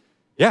news.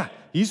 Yeah,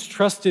 he's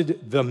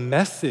trusted the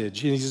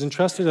message, and he's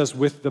entrusted us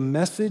with the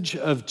message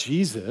of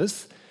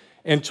Jesus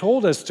and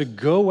told us to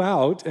go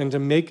out and to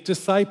make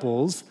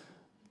disciples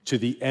to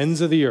the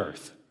ends of the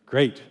earth.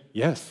 Great,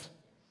 yes.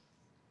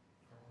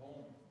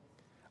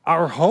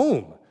 Our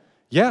home.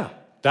 Yeah,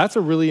 that's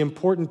a really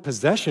important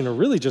possession, or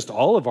really just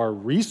all of our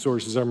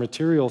resources, our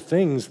material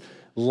things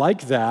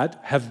like that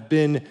have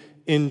been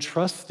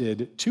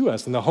entrusted to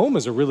us. And the home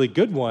is a really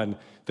good one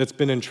that's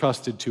been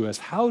entrusted to us.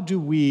 How do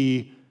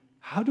we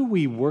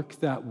work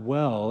that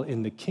well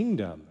in the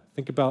kingdom?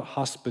 Think about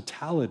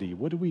hospitality.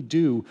 What do we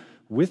do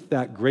with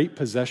that great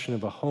possession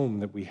of a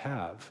home that we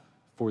have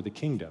for the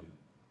kingdom?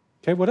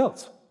 Okay, what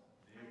else?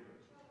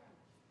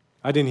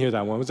 I didn't hear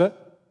that one. Was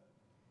that?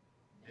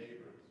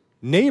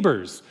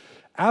 Neighbors.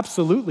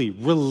 Absolutely.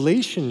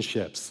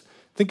 Relationships.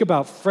 Think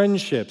about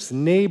friendships,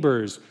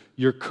 neighbors,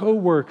 your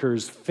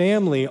coworkers,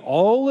 family,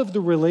 all of the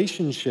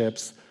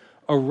relationships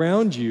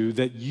around you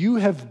that you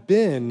have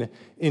been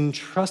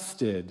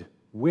entrusted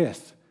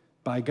with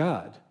by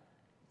God.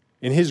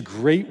 And his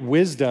great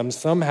wisdom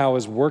somehow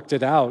has worked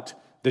it out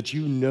that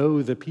you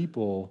know the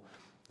people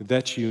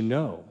that you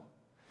know.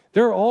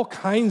 There are all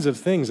kinds of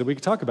things that we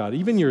could talk about.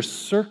 Even your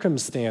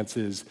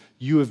circumstances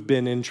you have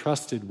been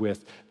entrusted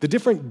with. The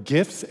different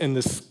gifts and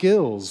the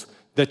skills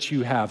that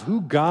you have,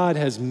 who God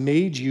has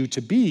made you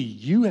to be,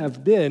 you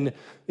have been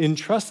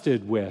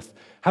entrusted with.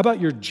 How about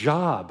your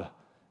job,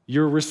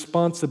 your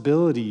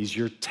responsibilities,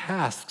 your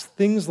tasks,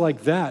 things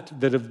like that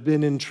that have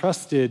been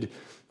entrusted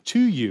to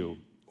you?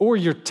 Or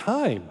your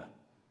time.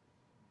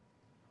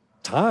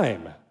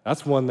 Time,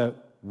 that's one that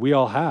we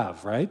all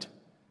have, right?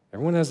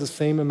 Everyone has the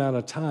same amount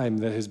of time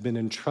that has been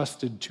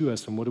entrusted to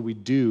us, and what do we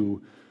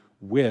do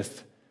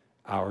with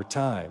our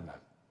time?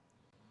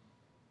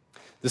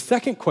 The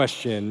second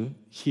question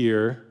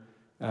here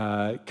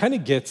kind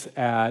of gets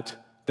at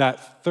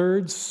that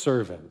third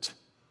servant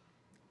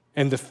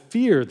and the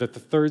fear that the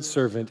third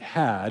servant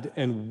had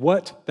and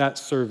what that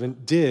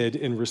servant did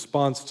in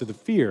response to the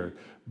fear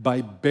by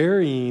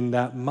burying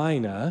that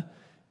mina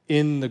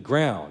in the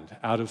ground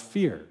out of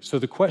fear. So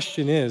the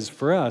question is,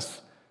 for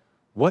us,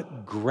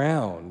 what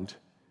ground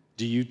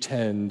do you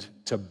tend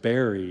to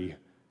bury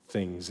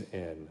things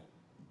in?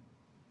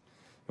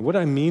 And what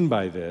I mean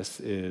by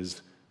this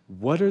is,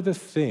 what are the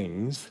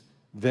things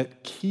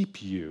that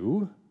keep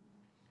you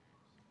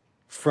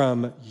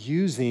from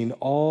using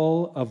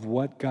all of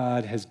what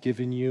God has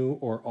given you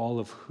or all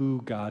of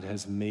who God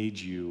has made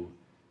you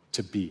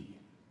to be?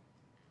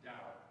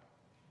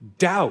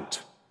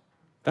 Doubt.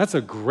 That's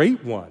a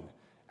great one.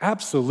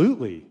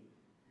 Absolutely.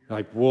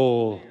 Like,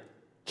 well,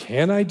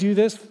 can I do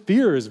this?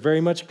 Fear is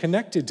very much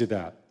connected to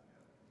that.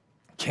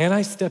 Can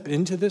I step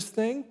into this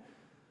thing?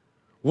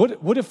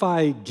 What if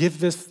I give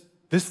this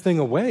thing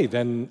away?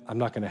 Then I'm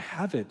not going to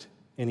have it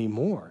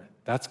anymore.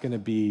 That's going to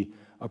be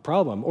a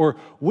problem. Or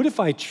what if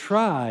I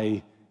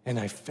try and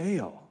I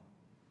fail?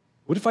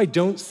 What if I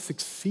don't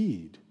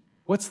succeed?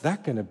 What's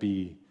that going to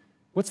be?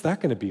 What's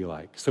that going to be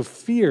like? So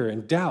fear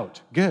and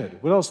doubt,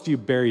 good. What else do you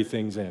bury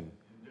things in?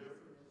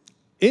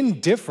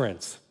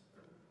 Indifference.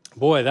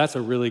 Boy, that's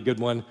a really good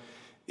one.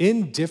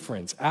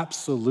 Indifference,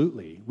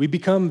 absolutely. We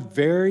become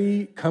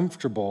very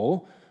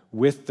comfortable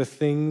with the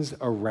things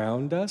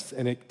around us,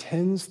 and it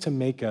tends to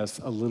make us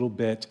a little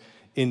bit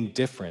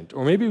indifferent.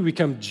 Or maybe we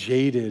become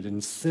jaded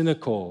and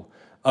cynical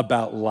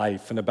about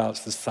life and about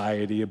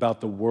society,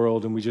 about the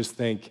world, and we just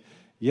think,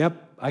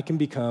 yep, I can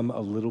become a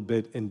little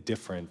bit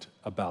indifferent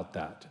about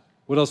that.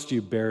 What else do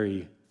you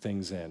bury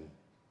things in?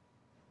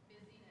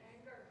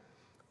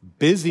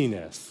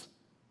 Busyness.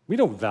 We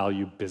don't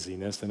value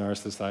busyness in our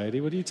society.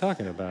 What are you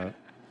talking about?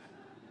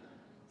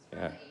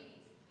 Yeah.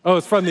 Oh,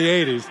 it's from the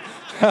 80s.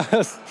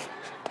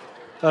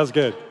 That was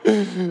good.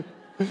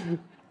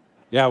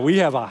 Yeah, we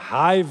have a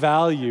high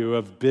value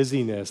of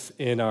busyness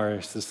in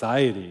our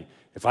society.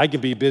 If I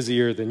can be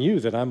busier than you,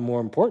 then I'm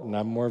more important,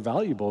 I'm more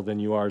valuable than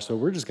you are. So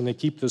we're just going to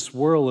keep the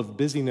swirl of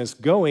busyness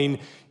going,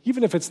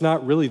 even if it's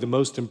not really the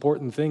most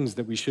important things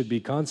that we should be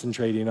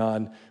concentrating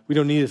on. We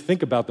don't need to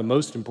think about the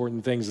most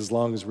important things as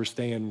long as we're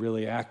staying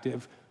really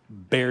active.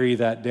 Bury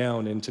that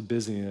down into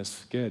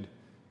busyness. Good.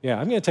 Yeah,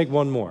 I'm going to take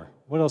one more.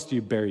 What else do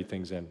you bury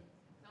things in?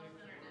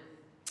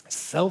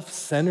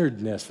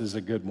 Self-centeredness is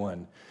a good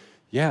one.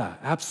 Yeah,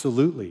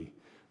 absolutely.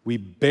 We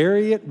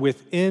bury it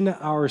within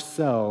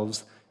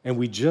ourselves, and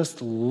we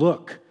just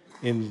look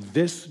in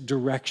this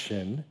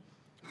direction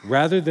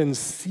rather than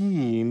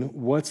seeing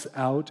what's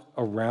out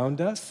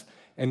around us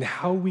and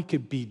how we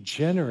could be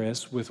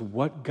generous with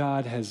what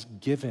God has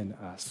given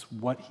us,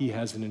 what He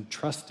has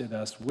entrusted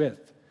us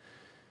with,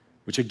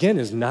 which again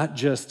is not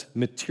just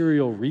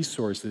material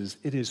resources,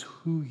 it is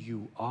who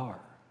you are.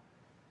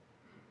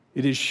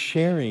 It is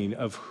sharing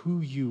of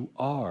who you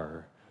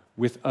are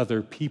with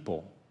other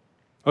people.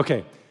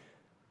 Okay,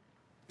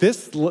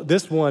 this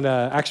one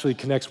actually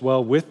connects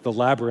well with the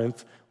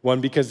labyrinth one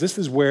because this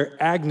is where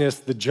Agnes,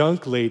 the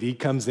junk lady,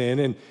 comes in,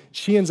 and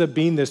she ends up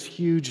being this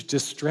huge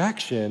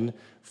distraction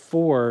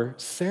for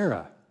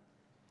Sarah.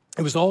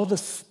 It was all the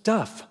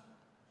stuff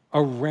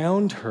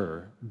around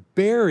her,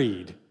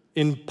 buried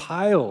in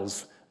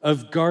piles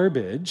of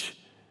garbage,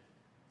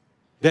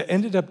 that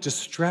ended up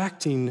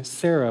distracting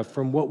Sarah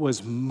from what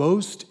was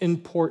most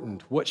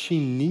important, what she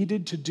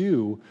needed to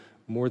do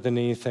more than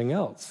anything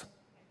else.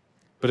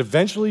 But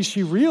eventually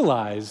she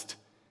realized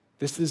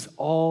this is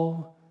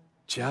all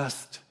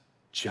just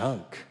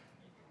junk.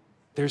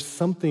 There's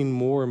something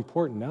more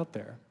important out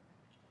there.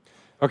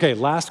 Okay,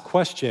 last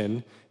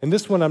question, and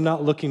this one I'm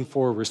not looking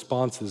for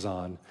responses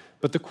on,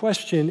 but the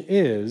question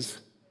is,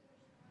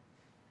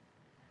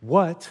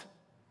 what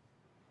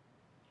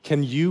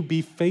can you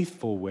be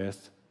faithful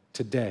with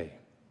today?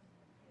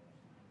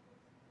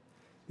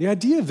 The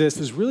idea of this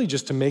is really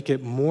just to make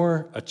it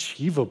more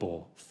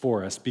achievable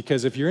for us,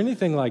 because if you're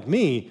anything like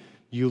me,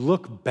 you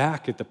look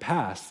back at the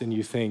past and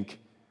you think,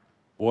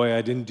 boy,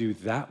 I didn't do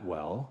that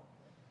well,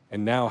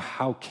 and now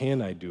how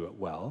can I do it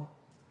well?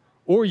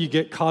 Or you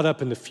get caught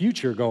up in the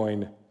future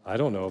going, I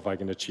don't know if I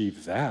can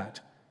achieve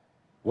that.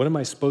 What am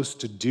I supposed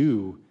to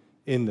do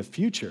in the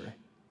future?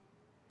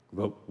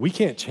 Well, we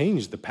can't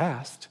change the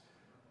past.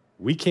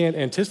 We can't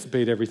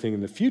anticipate everything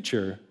in the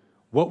future.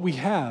 What we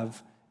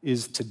have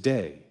is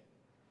today.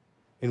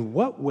 In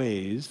what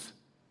ways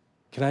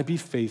can I be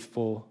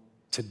faithful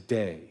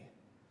today?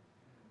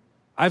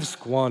 I've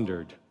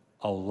squandered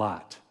a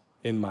lot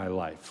in my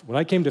life. When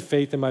I came to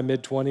faith in my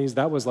mid-20s,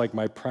 that was like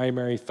my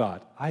primary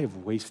thought. I have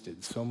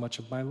wasted so much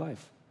of my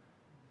life.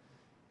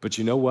 But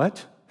you know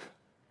what?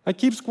 I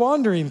keep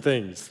squandering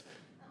things.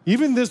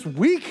 Even this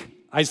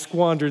week, I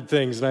squandered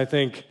things, and I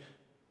think,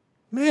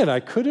 man, I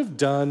could have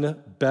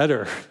done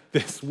better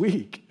this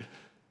week.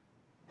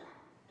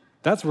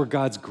 That's where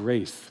God's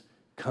grace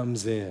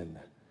comes in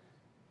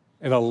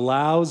and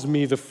allows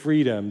me the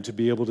freedom to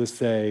be able to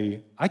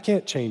say, I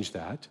can't change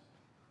that.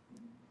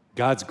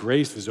 God's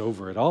grace is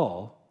over it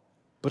all,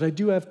 but I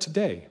do have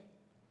today.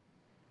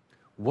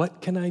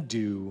 What can I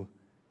do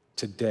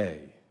today?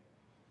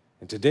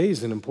 And today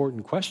is an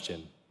important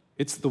question.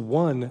 It's the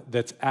one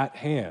that's at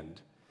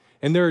hand.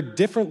 And there are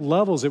different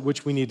levels at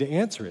which we need to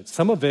answer it.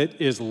 Some of it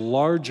is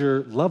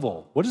larger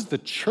level. What does the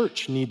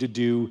church need to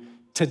do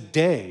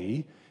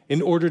today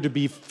in order to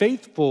be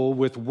faithful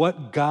with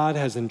what God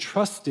has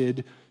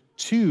entrusted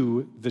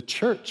to the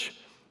church?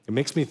 It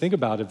makes me think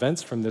about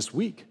events from this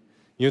week.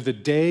 You know, the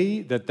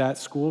day that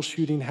school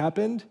shooting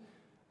happened,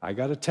 I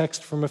got a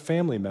text from a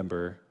family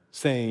member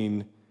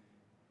saying,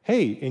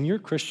 hey, in your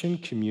Christian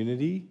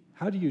community,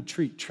 how do you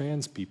treat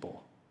trans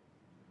people?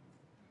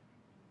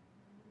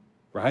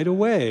 Right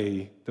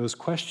away, those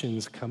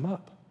questions come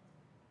up.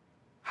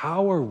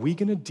 How are we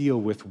going to deal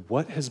with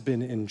what has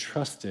been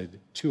entrusted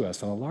to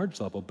us on a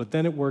large level? But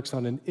then it works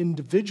on an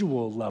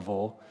individual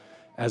level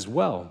as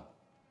well.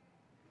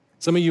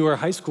 Some of you are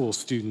high school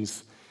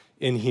students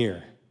in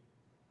here.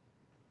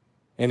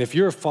 And if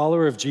you're a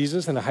follower of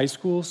Jesus and a high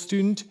school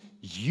student,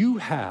 you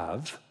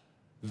have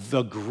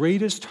the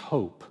greatest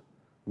hope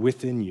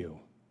within you.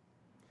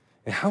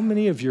 And how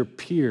many of your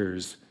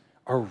peers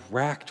are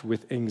racked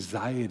with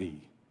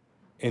anxiety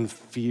and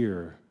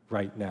fear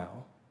right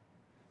now?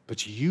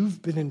 But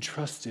you've been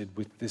entrusted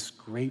with this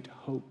great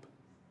hope.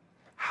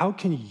 How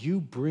can you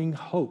bring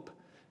hope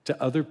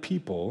to other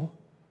people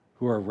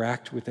who are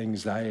racked with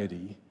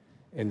anxiety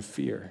and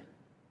fear?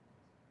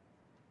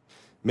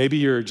 Maybe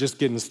you're just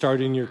getting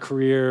started in your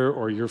career,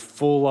 or you're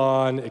full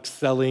on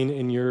excelling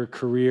in your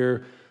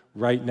career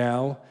right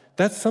now.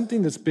 That's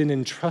something that's been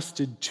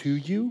entrusted to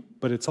you,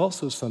 but it's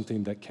also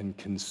something that can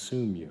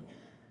consume you.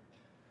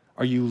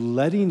 Are you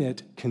letting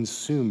it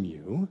consume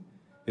you?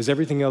 Is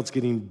everything else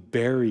getting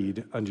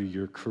buried under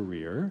your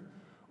career?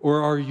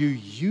 Or are you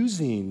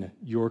using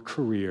your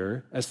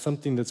career as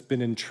something that's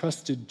been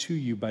entrusted to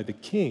you by the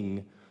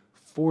King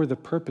for the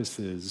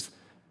purposes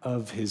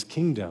of his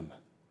kingdom?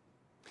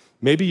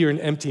 Maybe you're an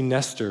empty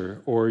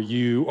nester, or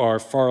you are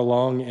far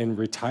along in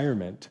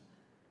retirement,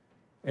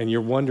 and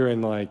you're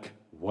wondering, like,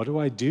 what do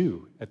I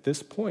do at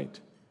this point?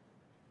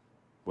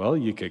 Well,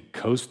 you could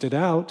coast it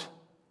out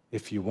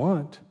if you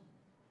want.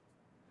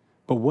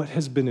 But what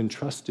has been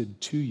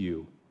entrusted to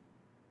you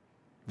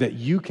that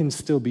you can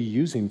still be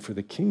using for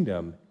the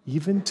kingdom,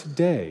 even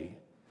today,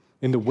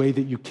 in the way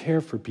that you care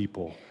for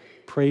people,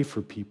 pray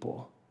for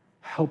people,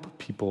 help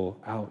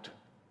people out?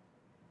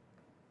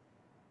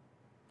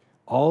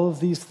 All of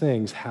these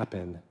things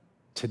happen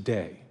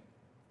today.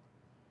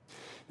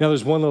 Now,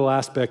 there's one little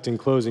aspect in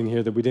closing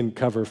here that we didn't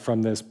cover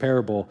from this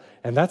parable,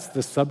 and that's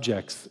the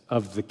subjects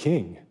of the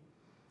king.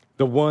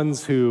 The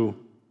ones who,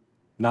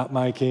 not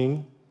my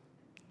king,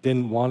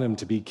 didn't want him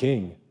to be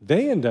king.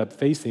 They end up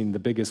facing the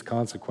biggest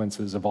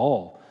consequences of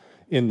all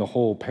in the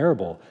whole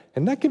parable.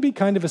 And that can be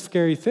kind of a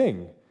scary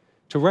thing,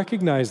 to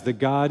recognize that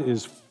God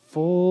is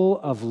full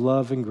of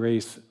love and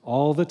grace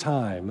all the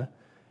time,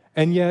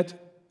 and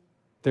yet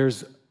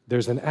there's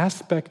an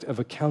aspect of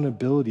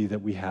accountability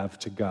that we have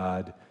to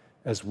God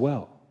as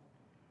well.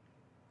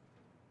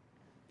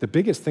 The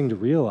biggest thing to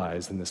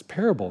realize in this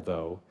parable,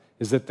 though,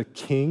 is that the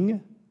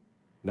king,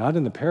 not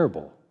in the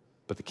parable,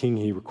 but the king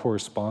he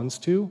corresponds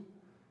to,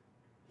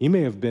 he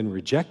may have been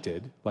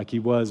rejected like he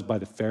was by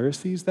the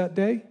Pharisees that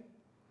day,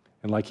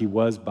 and like he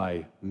was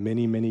by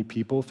many, many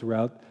people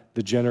throughout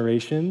the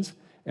generations,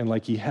 and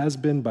like he has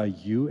been by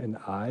you and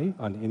I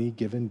on any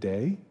given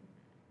day.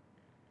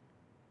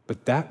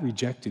 But that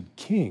rejected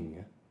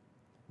king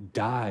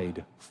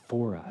died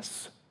for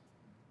us,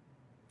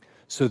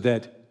 so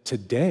that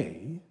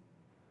today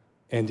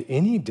and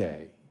any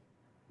day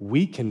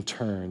we can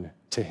turn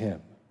to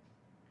him,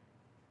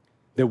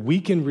 that we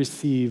can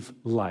receive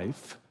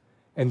life,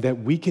 and that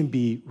we can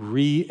be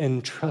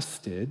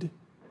re-entrusted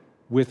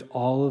with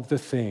all of the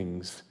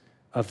things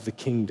of the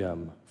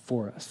kingdom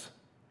for us.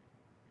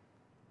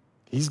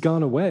 He's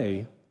gone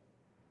away,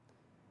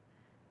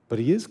 but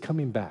he is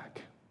coming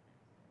back.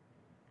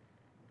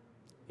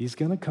 He's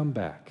going to come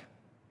back.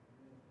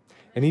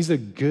 And he's a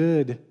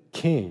good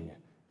king,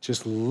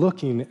 just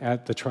looking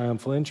at the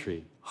triumphal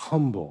entry,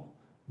 humble,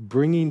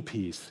 bringing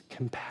peace,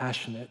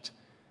 compassionate,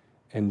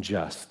 and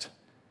just.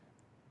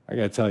 I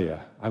got to tell you,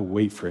 I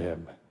wait for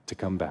him to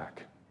come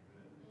back.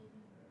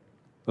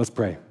 Let's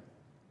pray.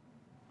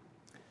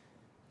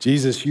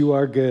 Jesus, you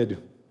are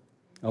good,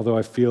 although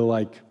I feel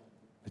like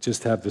I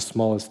just have the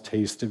smallest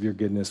taste of your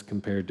goodness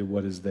compared to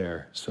what is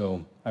there.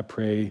 So I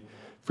pray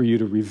for you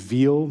to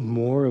reveal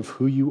more of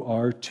who you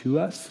are to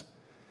us.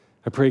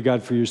 I pray,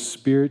 God, for your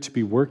Spirit to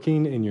be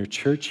working in your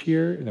church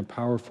here in a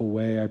powerful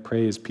way. I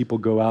pray as people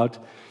go out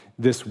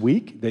this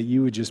week that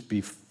you would just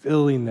be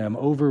filling them,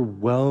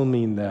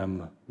 overwhelming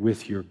them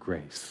with your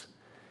grace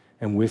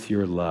and with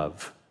your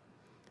love,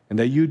 and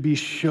that you'd be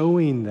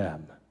showing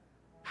them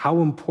how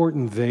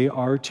important they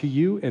are to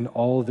you and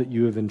all that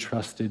you have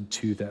entrusted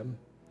to them.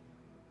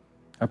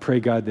 I pray,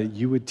 God, that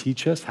you would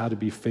teach us how to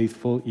be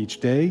faithful each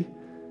day,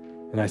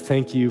 and I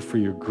thank you for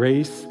your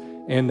grace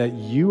and that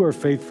you are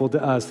faithful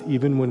to us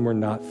even when we're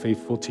not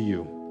faithful to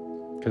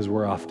you, because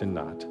we're often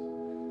not.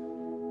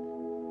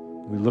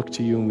 We look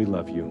to you and we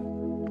love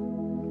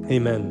you.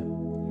 Amen.